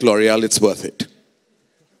 just like L'Oreal, it's worth it.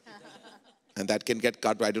 And that can get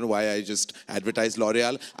cut. I don't know why I just advertised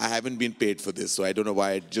L'Oreal. I haven't been paid for this, so I don't know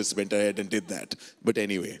why I just went ahead and did that. But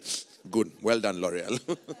anyway. Good. Well done, L'Oreal.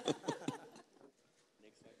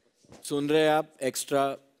 सुन रहे आप extra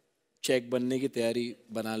check बनने की तैयारी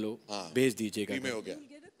बना लो भेज दीजिएगा में हो गया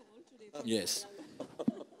yes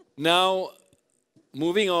now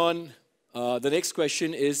moving on the next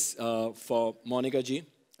question is for Monica ji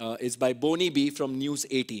is by Boni B from News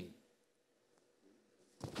 18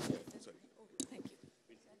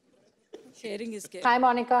 sharing is good. Hi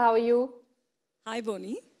Monica, how are you? Hi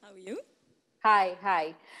Boni, how are you?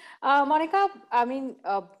 Hi. Monica, I mean,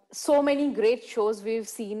 so many great shows we've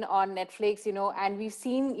seen on Netflix, you know, and we've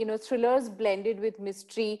seen, you know, thrillers blended with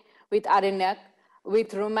mystery, with Aranyak,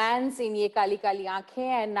 with romance in Ye Kali Kali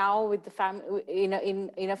Aankhein, and now with the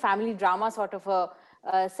in a family drama sort of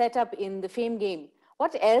a setup in the Fame Game.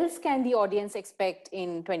 What else can the audience expect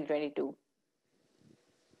in 2022?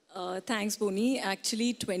 Thanks, Boni.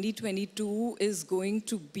 Actually, 2022 is going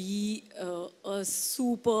to be a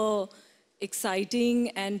super exciting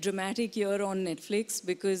and dramatic year on Netflix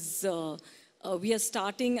because we are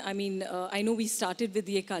starting, I know we started with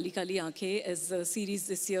Ye Kali Kali Aankhein as a series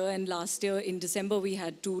this year, and last year in December we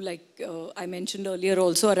had two, like I mentioned earlier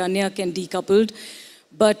also, Aranyak and Decoupled.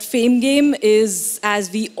 But Fame Game is, as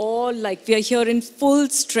we all, we are here in full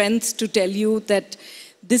strength to tell you that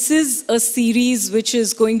this is a series which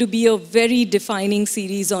is going to be a very defining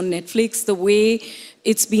series on Netflix. The way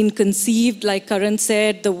it's been conceived, like Karan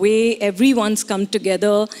said, the way everyone's come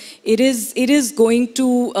together, it is going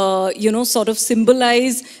to, sort of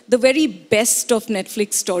symbolize the very best of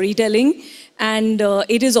Netflix storytelling. And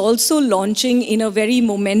it is also launching in a very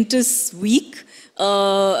momentous week,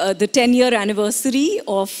 the 10-year anniversary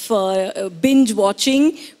of binge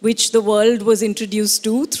watching, which the world was introduced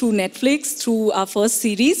to through Netflix, through our first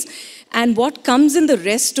series. And what comes in the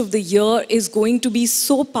rest of the year is going to be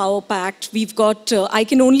so power-packed. We've got, I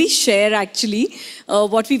can only share actually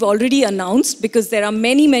what we've already announced, because there are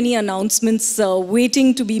many, many announcements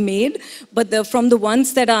waiting to be made. But from the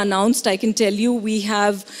ones that are announced, I can tell you we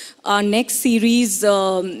have our next series,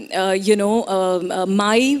 Mai,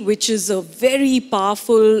 which is a very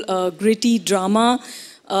powerful, gritty drama.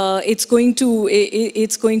 It's going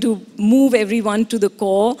to move everyone to the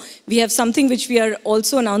core. We have something which we are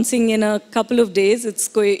also announcing in a couple of days. It's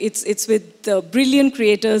with brilliant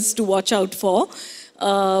creators to watch out for.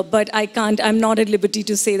 But I'm not at liberty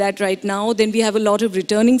to say that right now. Then we have a lot of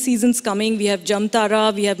returning seasons coming. We have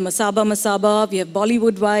Jamtara, we have Masaba, we have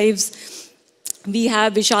Bollywood Wives. We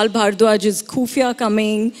have Vishal Bhardwaj's Khufia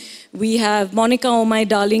coming. We have Monica, Oh My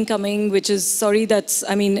Darling coming, which is,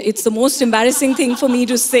 it's the most embarrassing thing for me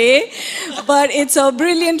to say, but it's a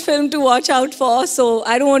brilliant film to watch out for, so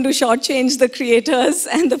I don't want to shortchange the creators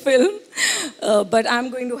and the film, but I'm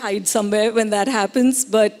going to hide somewhere when that happens.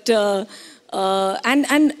 But,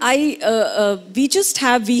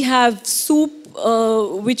 we have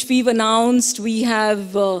which we've announced. We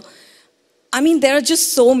have, I mean, there are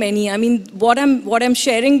just so many. I mean, what I'm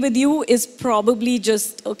sharing with you is probably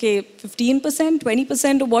just, okay, 15%,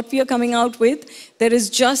 20% of what we are coming out with. There is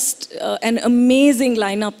just an amazing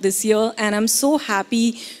lineup this year, and I'm so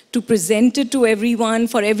happy to present it to everyone,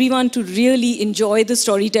 for everyone to really enjoy the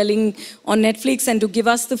storytelling on Netflix and to give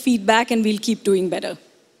us the feedback, and we'll keep doing better.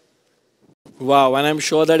 Wow, and I'm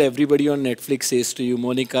sure that everybody on Netflix says to you,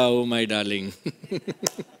 Monica, oh my darling.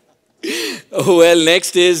 Well,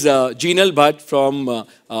 next is Jinal Bhatt from,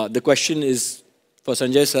 the question is for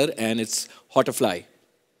Sanjay sir, and it's Hotterfly,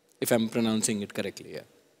 if I'm pronouncing it correctly. Yeah.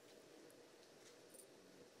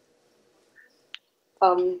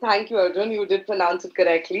 Thank you, Arjun. You did pronounce it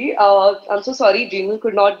correctly. I'm so sorry, Jinal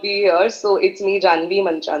could not be here, so it's me, Janvi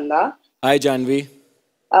Manchanda. Hi, Janvi.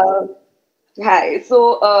 Hi.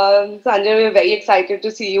 So, Sanjay, we're very excited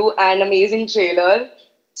to see you. An amazing trailer.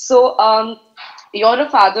 So, you're a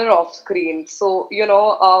father off screen. So,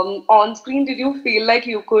 on screen, did you feel like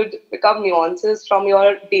you could pick up nuances from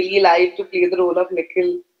your daily life to play the role of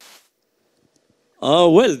Nikhil?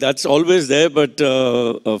 Well, that's always there, but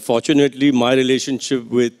fortunately, my relationship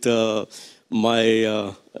with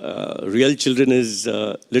my real children is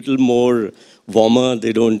a little more warmer.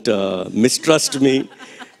 They don't mistrust me.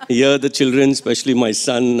 Here, the children, especially my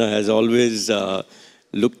son, has always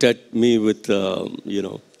looked at me with,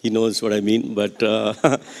 he knows what I mean. But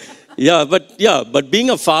but being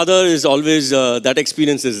a father is always, that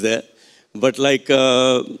experience is there. But like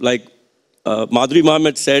Madhuri ma'am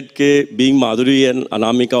had said, being Madhuri and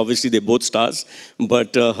Anamika, obviously they both stars,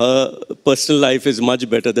 but her personal life is much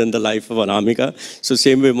better than the life of Anamika. So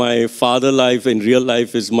same way, my father life in real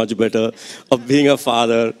life is much better of being a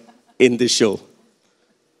father in this show.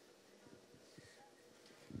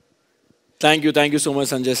 Thank you so much,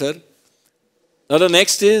 Sanjay sir. Now the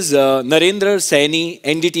next is Narendra Saini,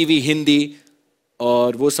 NDTV Hindi,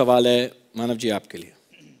 और वो सवाल है मानव जी आपके लिए.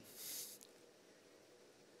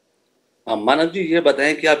 मानव जी ये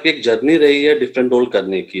बताएं कि आपकी एक जर्नी रही है डिफरेंट रोल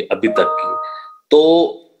करने की अभी तक की, तो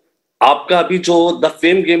आपका अभी जो द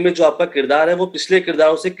फेम गेम में जो आपका किरदार है वो पिछले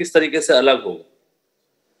किरदारों से किस तरीके से अलग होगा?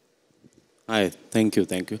 हाय, थैंक यू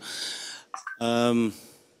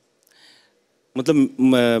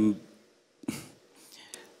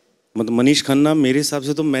मतलब मनीष खन्ना, मेरे हिसाब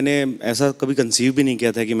से तो मैंने ऐसा कभी कंसीव भी नहीं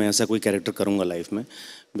किया था कि मैं ऐसा कोई कैरेक्टर करूँगा लाइफ में,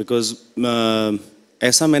 बिकॉज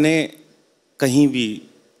ऐसा मैंने कहीं भी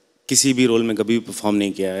किसी भी रोल में कभी भी परफॉर्म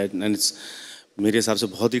नहीं किया है, एंड मेरे हिसाब से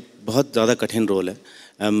बहुत ज़्यादा कठिन रोल है,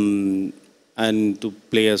 and to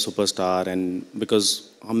play a superstar, and because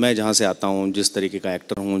मैं जहाँ से आता हूँ, जिस तरीके का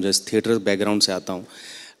एक्टर हूँ, जिस थिएटर बैकग्राउंड से आता हूँ,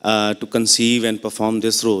 to conceive and perform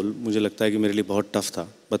this role मुझे लगता है कि मेरे लिए बहुत टफ था.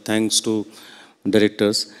 But thanks to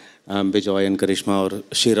directors Bijoy and करिश्मा और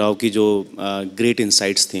शेराव की जो ग्रेट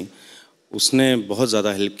इनसाइट्स थी, उसने बहुत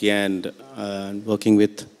ज़्यादा हेल्प किया, and working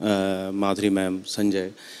with Madhuri ma'am,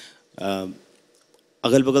 Sanjay,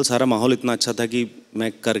 अगल बगल सारा माहौल इतना अच्छा था कि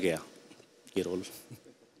मैं कर गया ये role.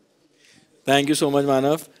 Thank you so much,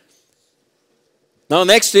 Manav. Now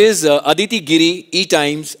next is Aditi Giri,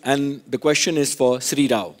 E-Times, and the question is for Sri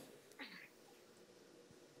Rao.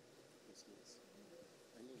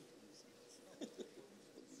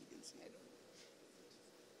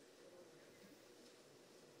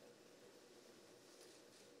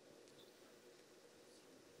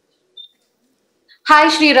 Hi,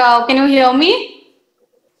 Shri Rao. Can you hear me?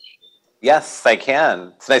 Yes, I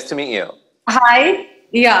can. It's nice to meet you. Hi.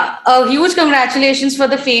 Yeah, huge congratulations for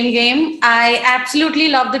the Fame game. I absolutely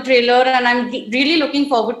love the trailer, and I'm really looking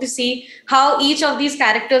forward to see how each of these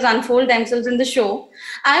characters unfold themselves in the show.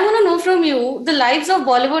 I want to know from you, the lives of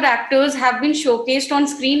Bollywood actors have been showcased on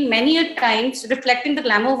screen many a times, reflecting the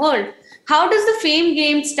glamour world. How does the Fame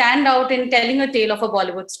game stand out in telling a tale of a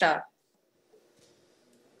Bollywood star?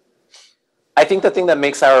 I think the thing that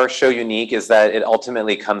makes our show unique is that it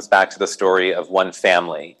ultimately comes back to the story of one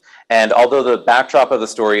family. And although the backdrop of the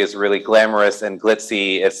story is really glamorous and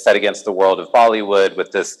glitzy, it's set against the world of Bollywood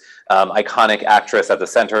with this iconic actress at the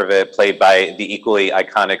center of it, played by the equally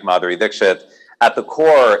iconic Madhuri Dixit. At the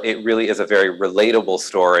core, it really is a very relatable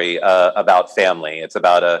story about family. It's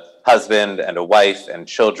about a husband and a wife and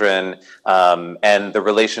children and the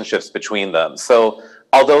relationships between them. So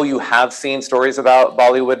although you have seen stories about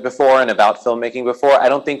Bollywood before and about filmmaking before, I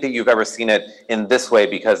don't think that you've ever seen it in this way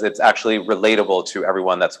because it's actually relatable to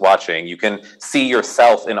everyone that's watching. You can see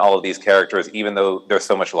yourself in all of these characters, even though they're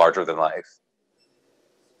so much larger than life.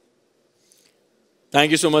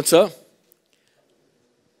 Thank you so much, sir.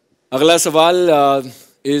 Agla sawal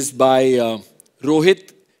is by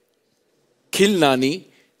Rohit Khilnani,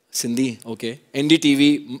 Sindhi okay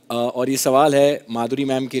NDTV और ये सवाल है माधुरी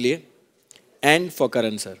ma'am के लिए and for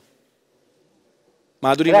Karan sir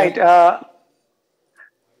Madhuri Right.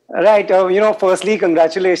 Right. Firstly,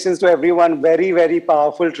 congratulations to everyone. Very, very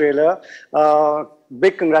powerful trailer.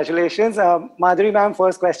 Big congratulations. Madhuri ma'am,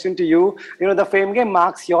 first question to you. The Fame Game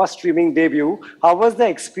marks your streaming debut. How was the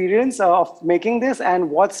experience of making this and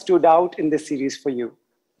what stood out in this series for you?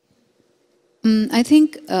 I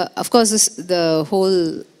think, of course, the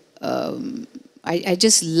whole, I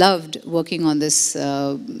just loved working on this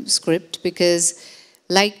script because,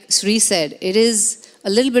 like Sri said, it is a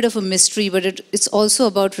little bit of a mystery, but it's also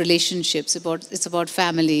about relationships. It's about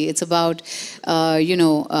family. It's about,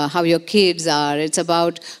 how your kids are. It's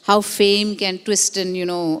about how fame can twist and,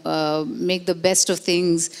 make the best of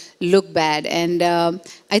things look bad. And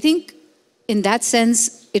I think, in that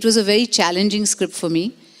sense, it was a very challenging script for me.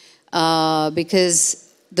 Because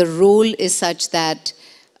the role is such that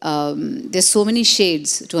there's so many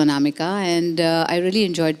shades to Anamika, and I really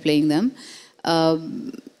enjoyed playing them.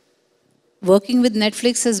 Working with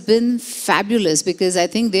Netflix has been fabulous because I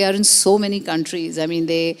think they are in so many countries. I mean,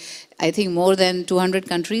 I think more than 200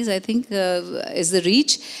 countries, I think, is the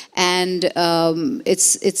reach. And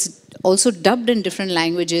it's also dubbed in different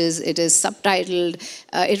languages. It is subtitled.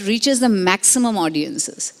 It reaches the maximum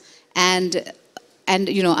audiences. And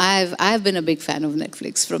I've been a big fan of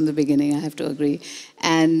Netflix from the beginning, I have to agree.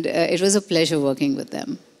 And it was a pleasure working with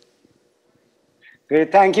them. Great,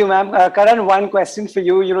 thank you, ma'am. Karan, one question for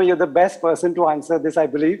you. You're the best person to answer this, I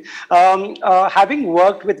believe. Having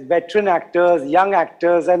worked with veteran actors, young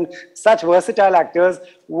actors, and such versatile actors,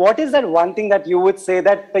 what is that one thing that you would say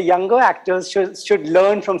that the younger actors should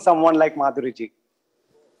learn from someone like Madhuri ji?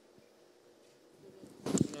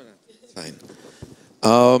 Fine.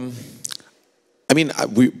 I mean,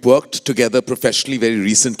 we worked together professionally very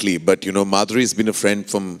recently, but Madhuri has been a friend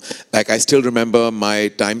from, I still remember my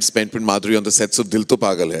time spent with Madhuri on the sets of Dil To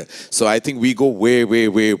Pagal Hai. So I think we go way, way,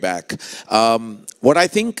 way back. What I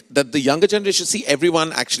think that the younger generation, see,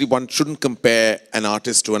 one shouldn't compare an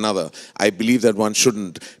artist to another. I believe that one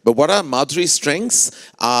shouldn't. But what are Madhuri's strengths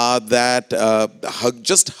are that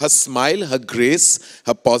just her smile, her grace,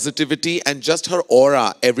 her positivity, and just her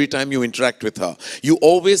aura every time you interact with her. You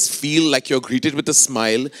always feel like you're greeted with a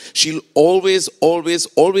smile. She'll always, always,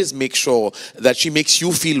 always make sure that she makes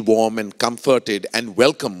you feel warm and comforted and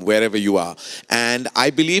welcome wherever you are. And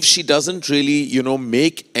I believe she doesn't really,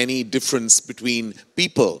 make any difference between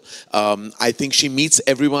people. I think she meets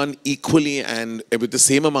everyone equally and with the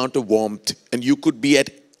same amount of warmth, and you could be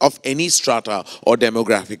of any strata or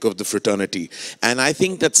demographic of the fraternity. And I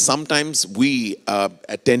think that sometimes we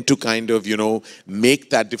tend to kind of, make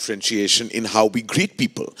that differentiation in how we greet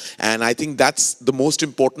people. And I think that's the most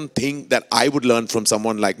important thing that I would learn from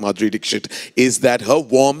someone like Madhuri Dixit, is that her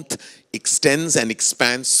warmth extends and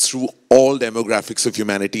expands through all demographics of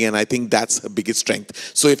humanity, and I think that's her biggest strength.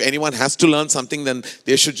 So if anyone has to learn something, then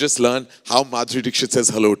they should just learn how Madhuri Dixit says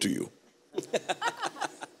hello to you.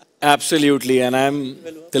 Absolutely, and I'm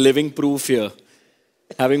the living proof here.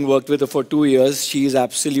 Having worked with her for 2 years, she is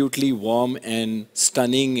absolutely warm and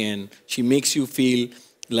stunning, and she makes you feel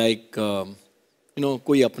like,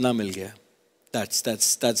 koi apna mil gaya. That's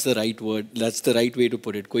the right word. That's the right way to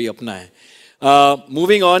put it. Koi apna hai.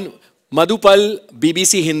 Moving on. मधुपल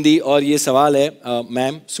BBC Hindi और ये सवाल है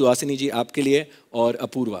ma'am Suhasini जी आपके लिए और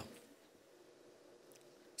Apoorva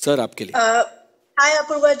sir आपके लिए हाय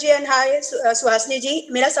अपूर्वा जी and hi Suhasini जी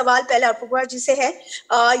मेरा सवाल पहले अपूर्वा जी से है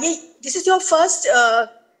ये this is your first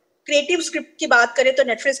creative script की बात करें तो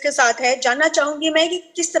नेटफ्लिक्स के साथ है जानना चाहूंगी मैं कि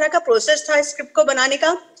किस तरह का प्रोसेस था स्क्रिप्ट को बनाने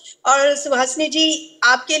का और सुहासिनी जी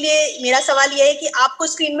आपके लिए मेरा सवाल ये है कि आपको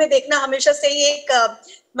स्क्रीन में देखना हमेशा से ही एक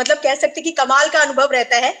मतलब कह सकते कि कमाल का अनुभव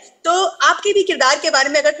रहता है तो आपके भी किरदार के बारे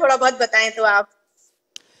में अगर थोड़ा बहुत बताएं तो आप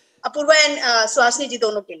अपूर्वा एंड सुहासिनी जी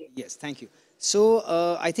दोनों के लिए yes thank you So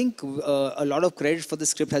I think a lot of credit for the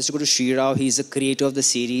script has to go to Sri Rao. He's the creator of the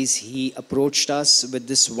series. He approached us with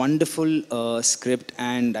this wonderful script,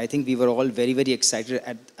 and I think we were all very, very excited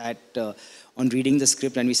on reading the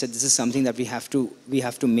script. And we said this is something that we have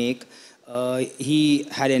to make. He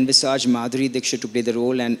had envisaged Madhuri Dixit to play the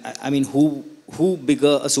role, and I mean, who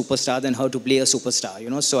bigger a superstar than her to play a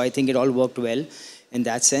superstar? So I think it all worked well in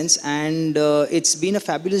that sense, and it's been a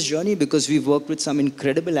fabulous journey because we've worked with some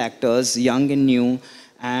incredible actors, young and new,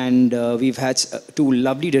 and we've had 2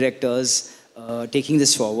 lovely directors taking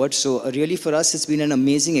this forward. So really for us it's been an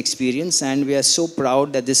amazing experience, and we are so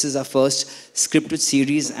proud that this is our first scripted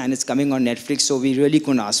series and it's coming on Netflix, so we really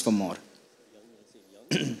couldn't ask for more.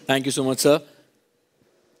 Thank you so much, sir.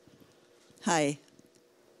 Hi.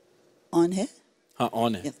 On hai? हाँ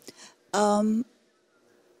on है. Yeah.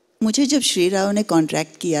 मुझे जब श्री राव ने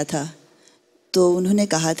contract किया था तो उन्होंने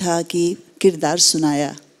कहा था कि किरदार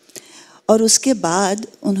सुनाया और उसके बाद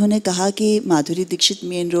उन्होंने कहा कि माधुरी दीक्षित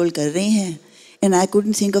मेन रोल कर रही हैं and I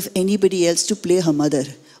couldn't think of anybody else to play her mother.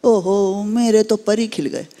 ओहो मेरे तो पर ही खिल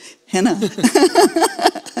गए है ना.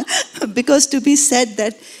 Because to be said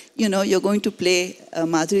that you're going to play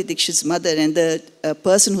Madhuri Dixit's mother and the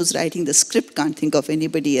person who's writing the script can't think of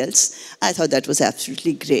anybody else, I thought that was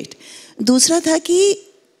absolutely great. दूसरा था कि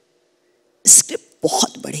स्क्रिप्ट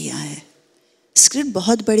बहुत बढ़िया है. Script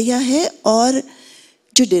बहुत बढ़िया है और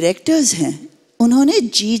जो डायरेक्टर्स हैं उन्होंने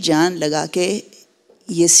जी जान लगा के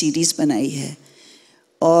ये सीरीज़ बनाई है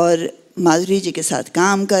और माधुरी जी के साथ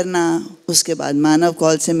काम करना, उसके बाद मानव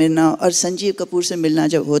कौल से मिलना और संजीव कपूर से मिलना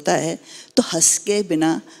जब होता है तो हंस के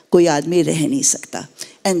बिना कोई आदमी रह नहीं सकता.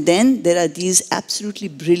 And then there are these absolutely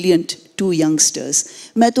brilliant 2 youngsters.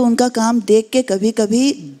 मैं तो उनका काम देख के कभी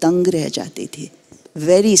कभी दंग रह जाती थी.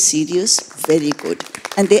 Very serious, very good,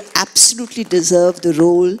 and they absolutely deserve the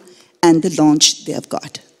role and the launch they have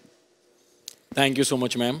got. Thank you so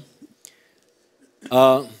much, ma'am.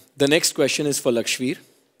 The next question is for Lakshveer,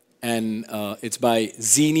 and it's by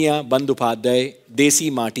Zenia Bandupadhyay, Desi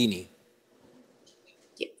Martini.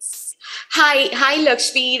 Yes. Hi,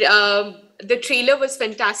 Lakshveer. The trailer was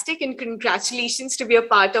fantastic, and congratulations to be a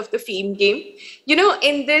part of the Fame Game.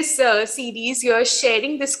 In this series, you're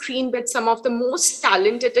sharing the screen with some of the most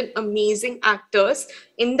talented and amazing actors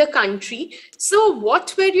in the country. So,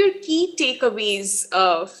 what were your key takeaways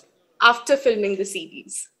after filming the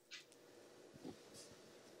series?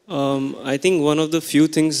 I think one of the few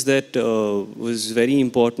things that was very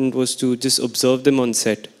important was to just observe them on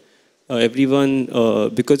set. Everyone,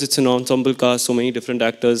 because it's an ensemble cast, so many different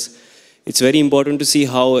actors, it's very important to see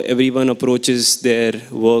how everyone approaches their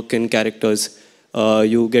work and characters.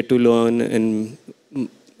 You get to learn and,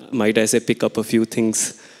 might I say, pick up a few things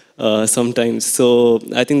sometimes. So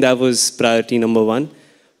I think that was priority number 1.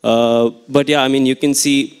 But yeah, I mean, you can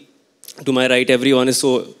see to my right, everyone is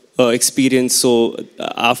so experienced. So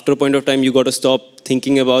after a point of time, you got to stop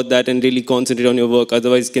thinking about that and really concentrate on your work.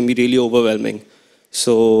 Otherwise, it can be really overwhelming.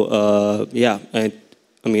 So yeah, I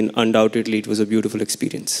mean, undoubtedly, it was a beautiful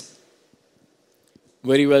experience.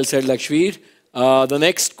 Very well said, Lakshveer. The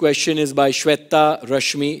next question is by Shweta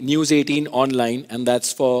Rashmi, News 18 Online, and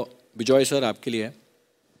that's for Bijoy sir, aapke liye hai.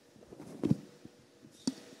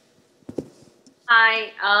 Hi,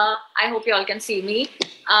 I hope you all can see me.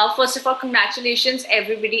 First of all, congratulations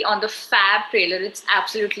everybody on the fab trailer. It's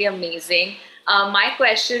absolutely amazing. My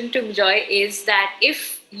question to Joy is that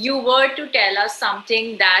if you were to tell us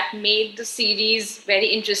something that made the series very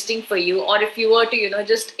interesting for you, or if you were to,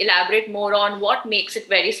 just elaborate more on what makes it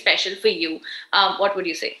very special for you, what would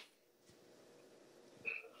you say?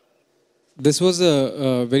 This was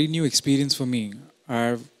a very new experience for me.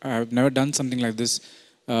 I've never done something like this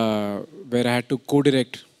where I had to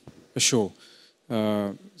co-direct a show.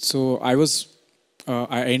 So I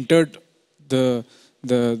entered the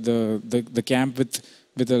camp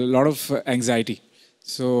with a lot of anxiety.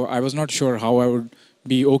 So I was not sure how I would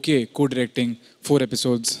be okay co-directing 4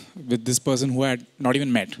 episodes with this person who I had not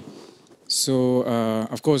even met. So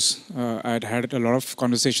of course I had a lot of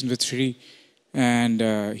conversations with Shri, and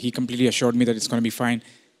he completely assured me that it's going to be fine.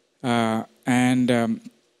 And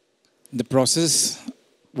the process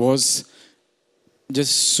was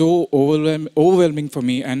just so overwhelming for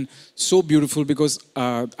me and so beautiful, because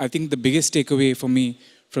I think the biggest takeaway for me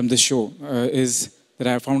from this show is that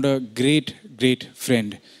I found a great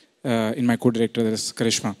friend in my co-director, that is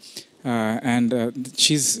Karishma, and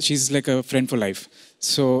she's like a friend for life.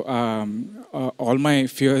 So all my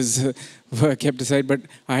fears were kept aside, but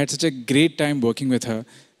I had such a great time working with her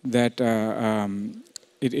that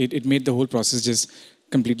it made the whole process just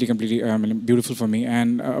completely beautiful for me.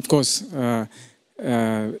 And of course,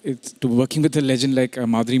 to working with a legend like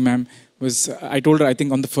Madhuri ma'am was, I told her, I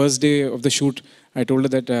think on the first day of the shoot, I told her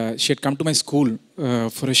that she had come to my school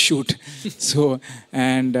for a shoot. So,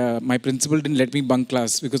 and my principal didn't let me bunk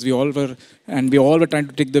class because we all were trying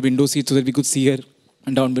to take the window seat so that we could see her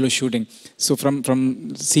down below shooting. So from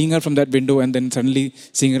seeing her from that window and then suddenly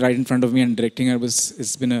seeing her right in front of me and directing her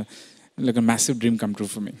it's been like a massive dream come true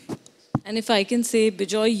for me. And if I can say,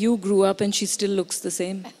 Bijoy, you grew up and she still looks the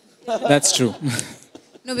same. That's true.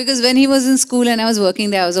 No, because when he was in school and I was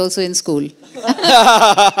working there, I was also in school.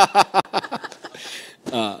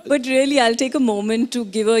 But really, I'll take a moment to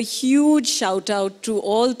give a huge shout out to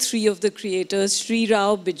all 3 of the creators, Sri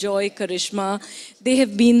Rao, Bijoy, Karishma. They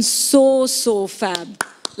have been so fab.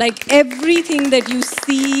 Like everything that you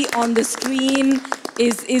see on the screen,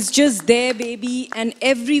 is just their baby, and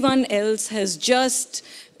everyone else has just,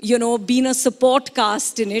 you know, been a support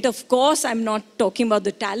cast in it. Of course, I'm not talking about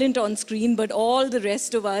the talent on screen, but all the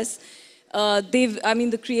rest of us, I mean,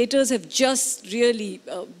 the creators have just really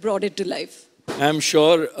brought it to life. I'm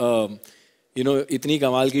sure, you know, इतनी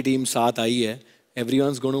कमाल की team साथ आई है.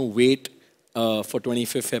 Everyone's going to wait for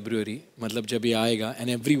 25th February, मतलब जब ये आएगा, and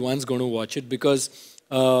everyone's going to watch it because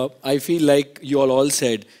I feel like you all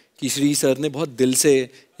said कि श्री सर ने बहुत दिल से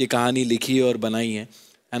ये कहानी लिखी और बनाई है,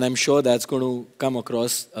 and I'm sure that's going to come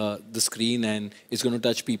across the screen and it's going to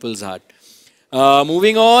touch people's heart.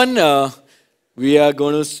 Moving on, we are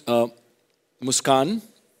going to Muskan.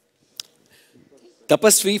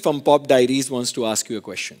 Tapasvi from Pop Diaries wants to ask you a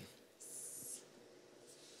question.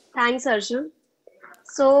 Thanks, Arjun.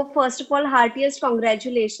 So, first of all, heartiest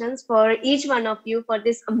congratulations for each one of you for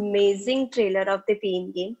this amazing trailer of the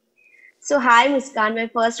Fame game. So, hi, Muskan. My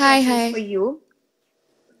first question is for you.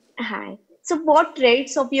 Hi. So, what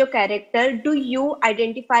traits of your character do you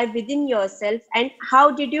identify within yourself, and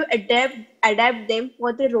how did you adapt them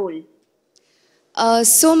for the role?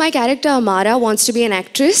 So my character Amara wants to be an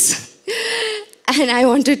actress and I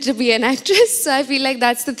wanted to be an actress. So I feel like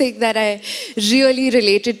that's the thing that I really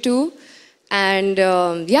related to. And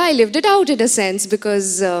yeah, I lived it out in a sense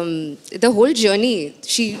because the whole journey,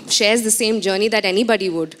 she shares the same journey that anybody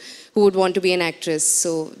would who would want to be an actress.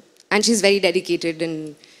 So, and she's very dedicated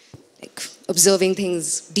and like observing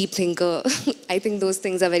things, deep thinker. I think those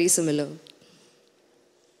things are very similar.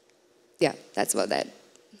 Yeah, that's about that.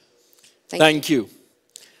 Thank you.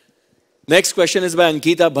 Next question is by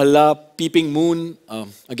Ankita Bhalla, Peeping Moon,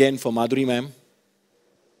 again for Madhuri ma'am.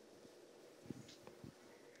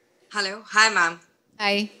 Hello. Hi, ma'am.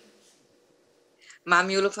 Hi. Ma'am,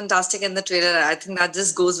 you look fantastic in the trailer. I think that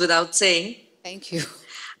just goes without saying. Thank you.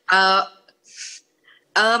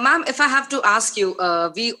 Ma'am, if I have to ask you,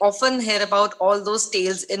 we often hear about all those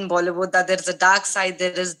tales in Bollywood that there is a dark side,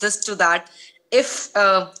 there is this to that. If,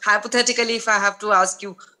 hypothetically, if I have to ask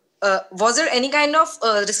you, was there any kind of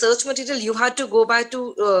research material you had to go by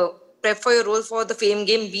to prep for your role for the Fame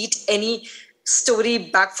game, be it any story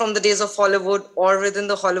back from the days of Hollywood or within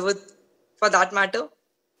the Hollywood for that matter?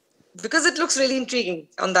 Because it looks really intriguing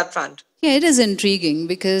on that front. Yeah, it is intriguing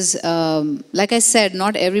because, like I said,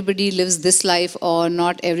 not everybody lives this life or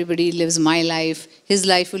not everybody lives my life. His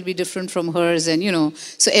life will be different from hers and, you know,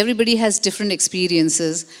 so everybody has different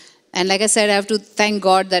experiences. And like I said, I have to thank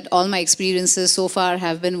God that all my experiences so far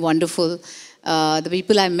have been wonderful. The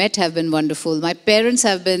people I met have been wonderful. My parents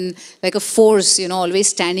have been like a force, you know, always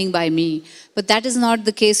standing by me. But that is not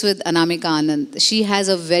the case with Anamika Anand. She has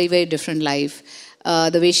a very, very different life.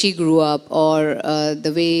 The way she grew up or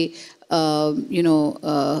the way, you know,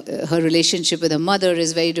 her relationship with her mother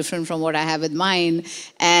is very different from what I have with mine.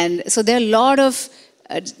 And so there are a lot of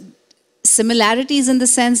similarities in the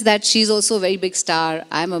sense that she's also a very big star.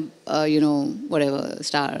 I'm a, you know, whatever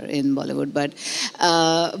star in Bollywood, but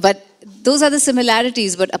those are the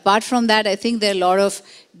similarities. But apart from that, I think there are a lot of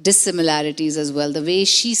dissimilarities as well. The way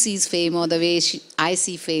she sees fame or the way I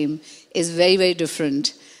see fame is very, very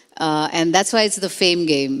different. And that's why it's the fame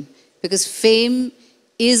game, because fame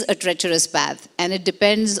is a treacherous path and it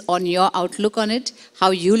depends on your outlook on it,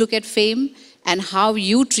 how you look at fame and how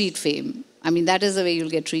you treat fame. I mean, that is the way you'll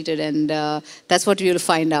get treated, and that's what you'll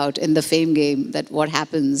find out in the fame game, that what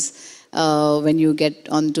happens when you get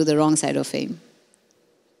onto the wrong side of fame.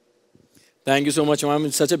 Thank you so much, ma'am.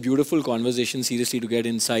 It's such a beautiful conversation, seriously, to get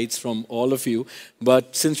insights from all of you.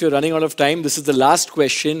 But since we're running out of time, this is the last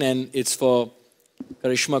question, and it's for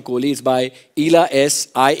Karishma Kohli. It's by Ila S.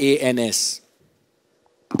 IANS.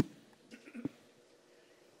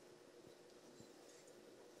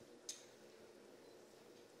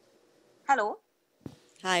 Hello.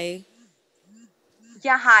 Hi.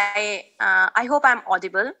 Yeah, hi. I hope I'm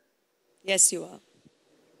audible. Yes, you are.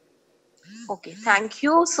 Okay, thank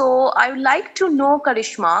you. So I would like to know,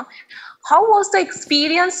 Karishma, how was the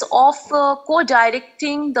experience of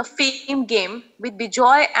co-directing the Fame game with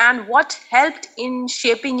Bijoy and what helped in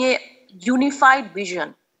shaping a unified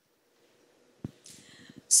vision?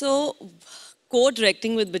 So,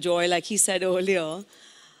 co-directing with Bijoy, like he said earlier,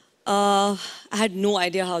 I had no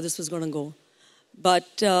idea how this was going to go.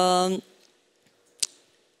 But I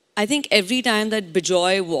think every time that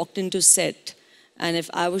Bijoy walked into set, and if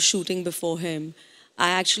I was shooting before him,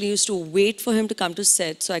 I actually used to wait for him to come to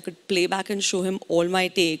set so I could play back and show him all my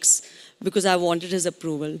takes because I wanted his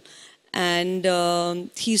approval. And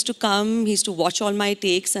he used to come, he used to watch all my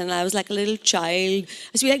takes, and I was like a little child. I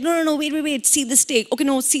used to be like, no, wait, see this take. Okay,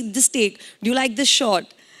 no, see this take. Do you like this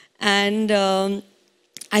shot? And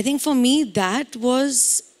I think for me, that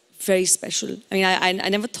was very special. I mean, I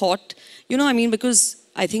never thought, because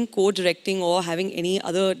I think co-directing or having any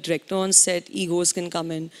other director on set, egos can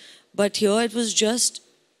come in. But here it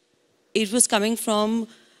was coming from,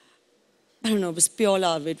 I don't know, it was pure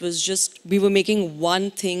love. It was just, we were making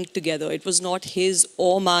one thing together. It was not his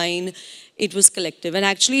or mine. It was collective. And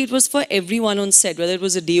actually it was for everyone on set, whether it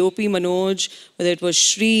was a DOP, Manoj, whether it was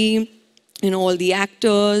Shri, all the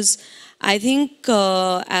actors. I think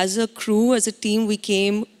as a crew, as a team, we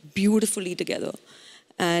came beautifully together.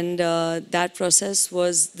 And that process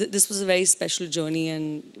was, this was a very special journey,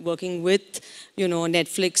 and working with,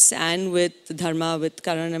 Netflix and with Dharma, with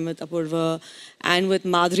Karan and with Apurva, and with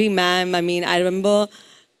Madhuri ma'am. I mean, I remember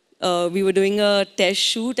we were doing a test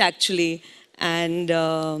shoot actually, and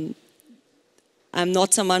I'm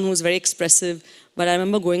not someone who's very expressive, but I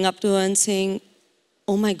remember going up to her and saying,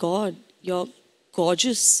 "Oh my God, you're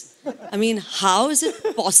gorgeous. I mean, how is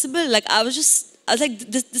it possible?" Like, I was like,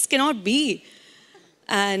 this cannot be.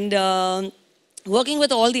 And working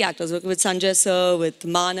with all the actors, working with Sanjay sir, with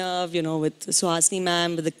Manav, with Suhasini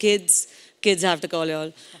ma'am, with the kids I have to call you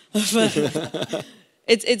all.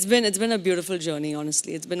 it's been a beautiful journey,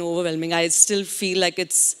 honestly. It's been overwhelming. I still feel like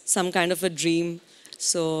it's some kind of a dream.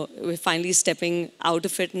 So we're finally stepping out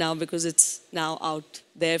of it now, because it's now out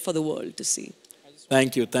there for the world to see.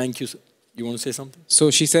 Thank you. You want to say something? So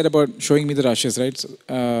she said about showing me the rushes, right?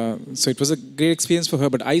 So it was a great experience for her,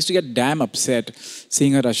 but I used to get damn upset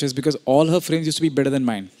seeing her rushes, because all her frames used to be better than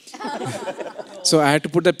mine. So I had to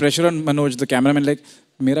put that pressure on Manoj, the cameraman, like,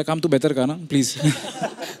 "Mera kaam tu better ka na, please."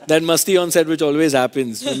 That masti on set which always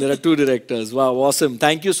happens when there are two directors. Wow, awesome.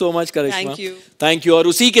 Thank you so much, Karishma. Thank you. Thank you. और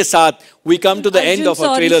उसी के साथ we come to the end of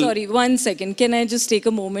our trailer. Sorry, 1 second. Can I just take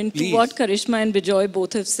a moment Please. to what Karishma and Bijoy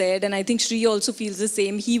both have said? And I think Shri also feels the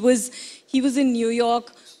same. He was in New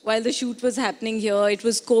York while the shoot was happening here. It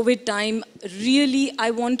was COVID time. Really,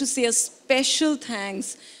 I want to say a special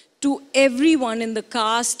thanks to everyone in the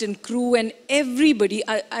cast and crew and everybody.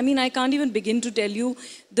 I mean, I can't even begin to tell you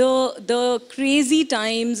the crazy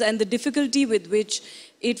times and the difficulty with which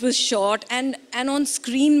it was shot. And on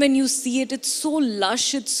screen, when you see it, it's so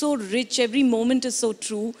lush, it's so rich, every moment is so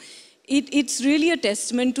true. It's really a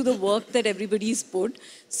testament to the work that everybody's put.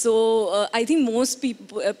 So I think most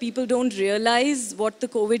people don't realize what the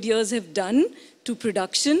COVID years have done to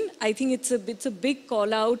production. I think it's a big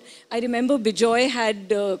call out. I remember Bijoy had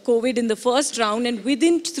COVID in the first round, and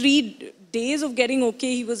within 3 days of getting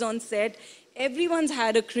okay, he was on set. Everyone's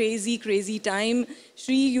had a crazy, crazy time.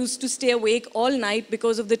 Shri used to stay awake all night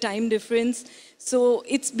because of the time difference. So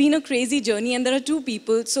it's been a crazy journey, and there are 2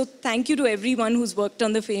 people. So thank you to everyone who's worked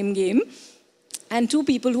on the Fame game. And 2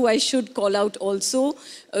 people who I should call out also,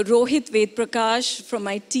 Rohit Vedprakash from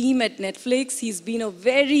my team at Netflix. He's been a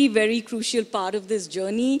very, very crucial part of this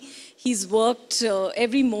journey. He's worked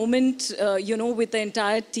every moment, with the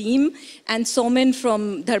entire team. And Somen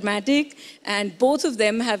from Dharmatic. And both of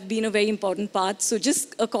them have been a very important part. So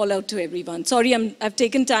just a call out to everyone. Sorry, I've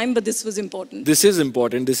taken time, but this was important. This is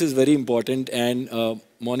important. This is very important. And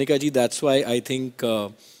Monica ji, that's why I think,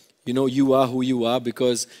 you are who you are,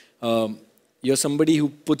 because you're somebody who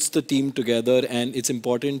puts the team together, and it's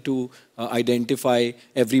important to identify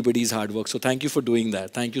everybody's hard work. So thank you for doing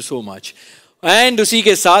that. Thank you so much. And usi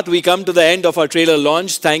ke saath, we come to the end of our trailer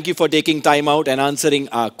launch. Thank you for taking time out and answering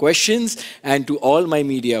our questions. And to all my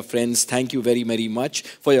media friends, thank you very, very much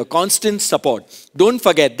for your constant support. Don't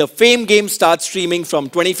forget, the Fame game starts streaming from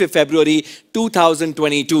 25th February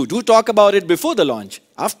 2022. Do talk about it before the launch,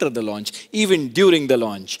 after the launch, even during the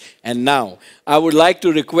launch. And now, I would like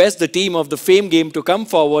to request the team of the Fame game to come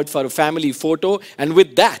forward for a family photo. And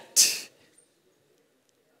with that,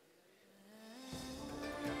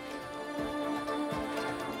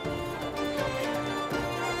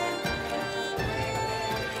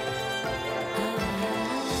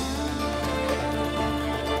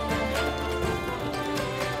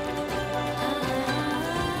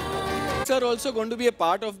 are also going to be a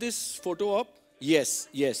part of this photo op? Yes,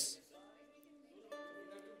 yes.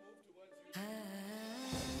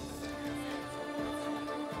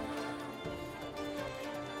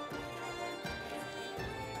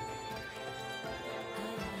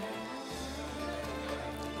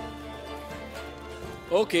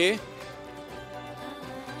 Okay.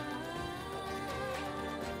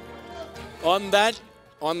 On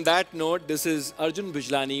that note, this is Arjun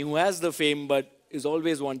Bijlani, who has the fame but is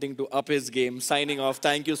always wanting to up his game. Signing off.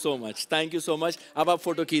 Thank you so much. Thank you so much. अब आप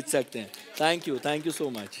photo खींच सकते हैं. Thank you so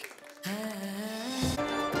much.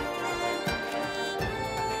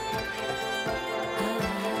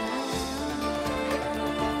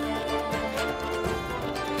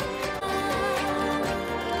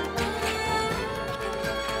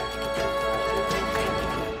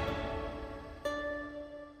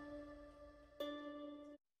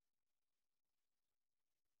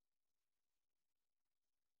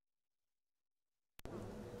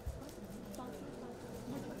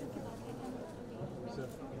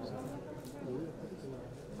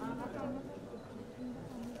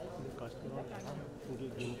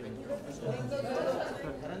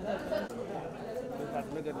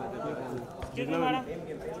 जितना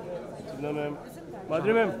ma'am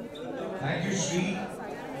माधुरी ma'am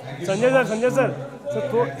Sanjay sir Sanjay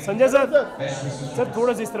sir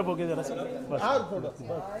थोड़ा सा इस तरफ हो गया जरा सा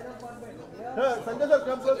संजय सर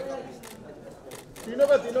कम तीनों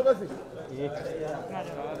का centre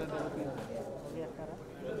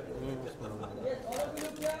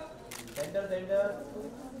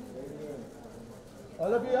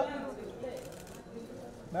all of you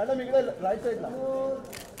madam इकडे राईट साईडला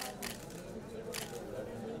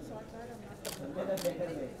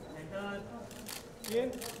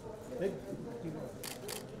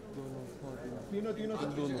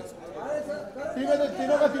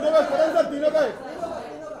तीनों का करण सर तीनों का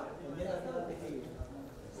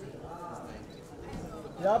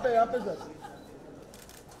यहाँ पे सर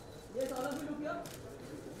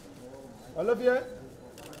ऑल ऑफ यू है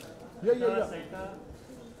ये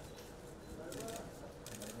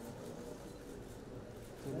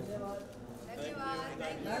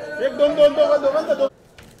एक दोन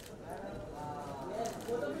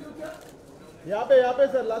यहाँ पे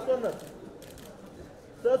सर लास्ट वन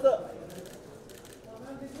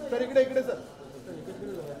सर इकडे सर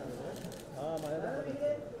हाँ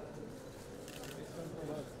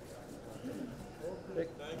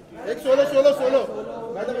एक सोलो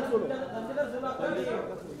मैडम एक सोलो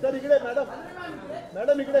सर इकडे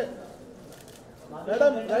मैडम इकडे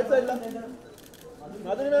मैडम राइट साइडला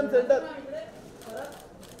माधुरी मैम सेंटर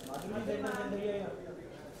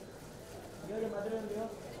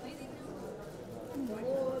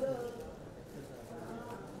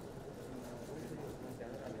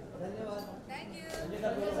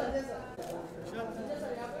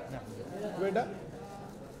बेटा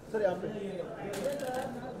सर यहाँ पे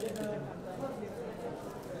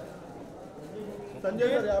संजय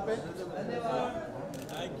सर यहाँ पे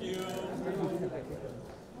थैंक यू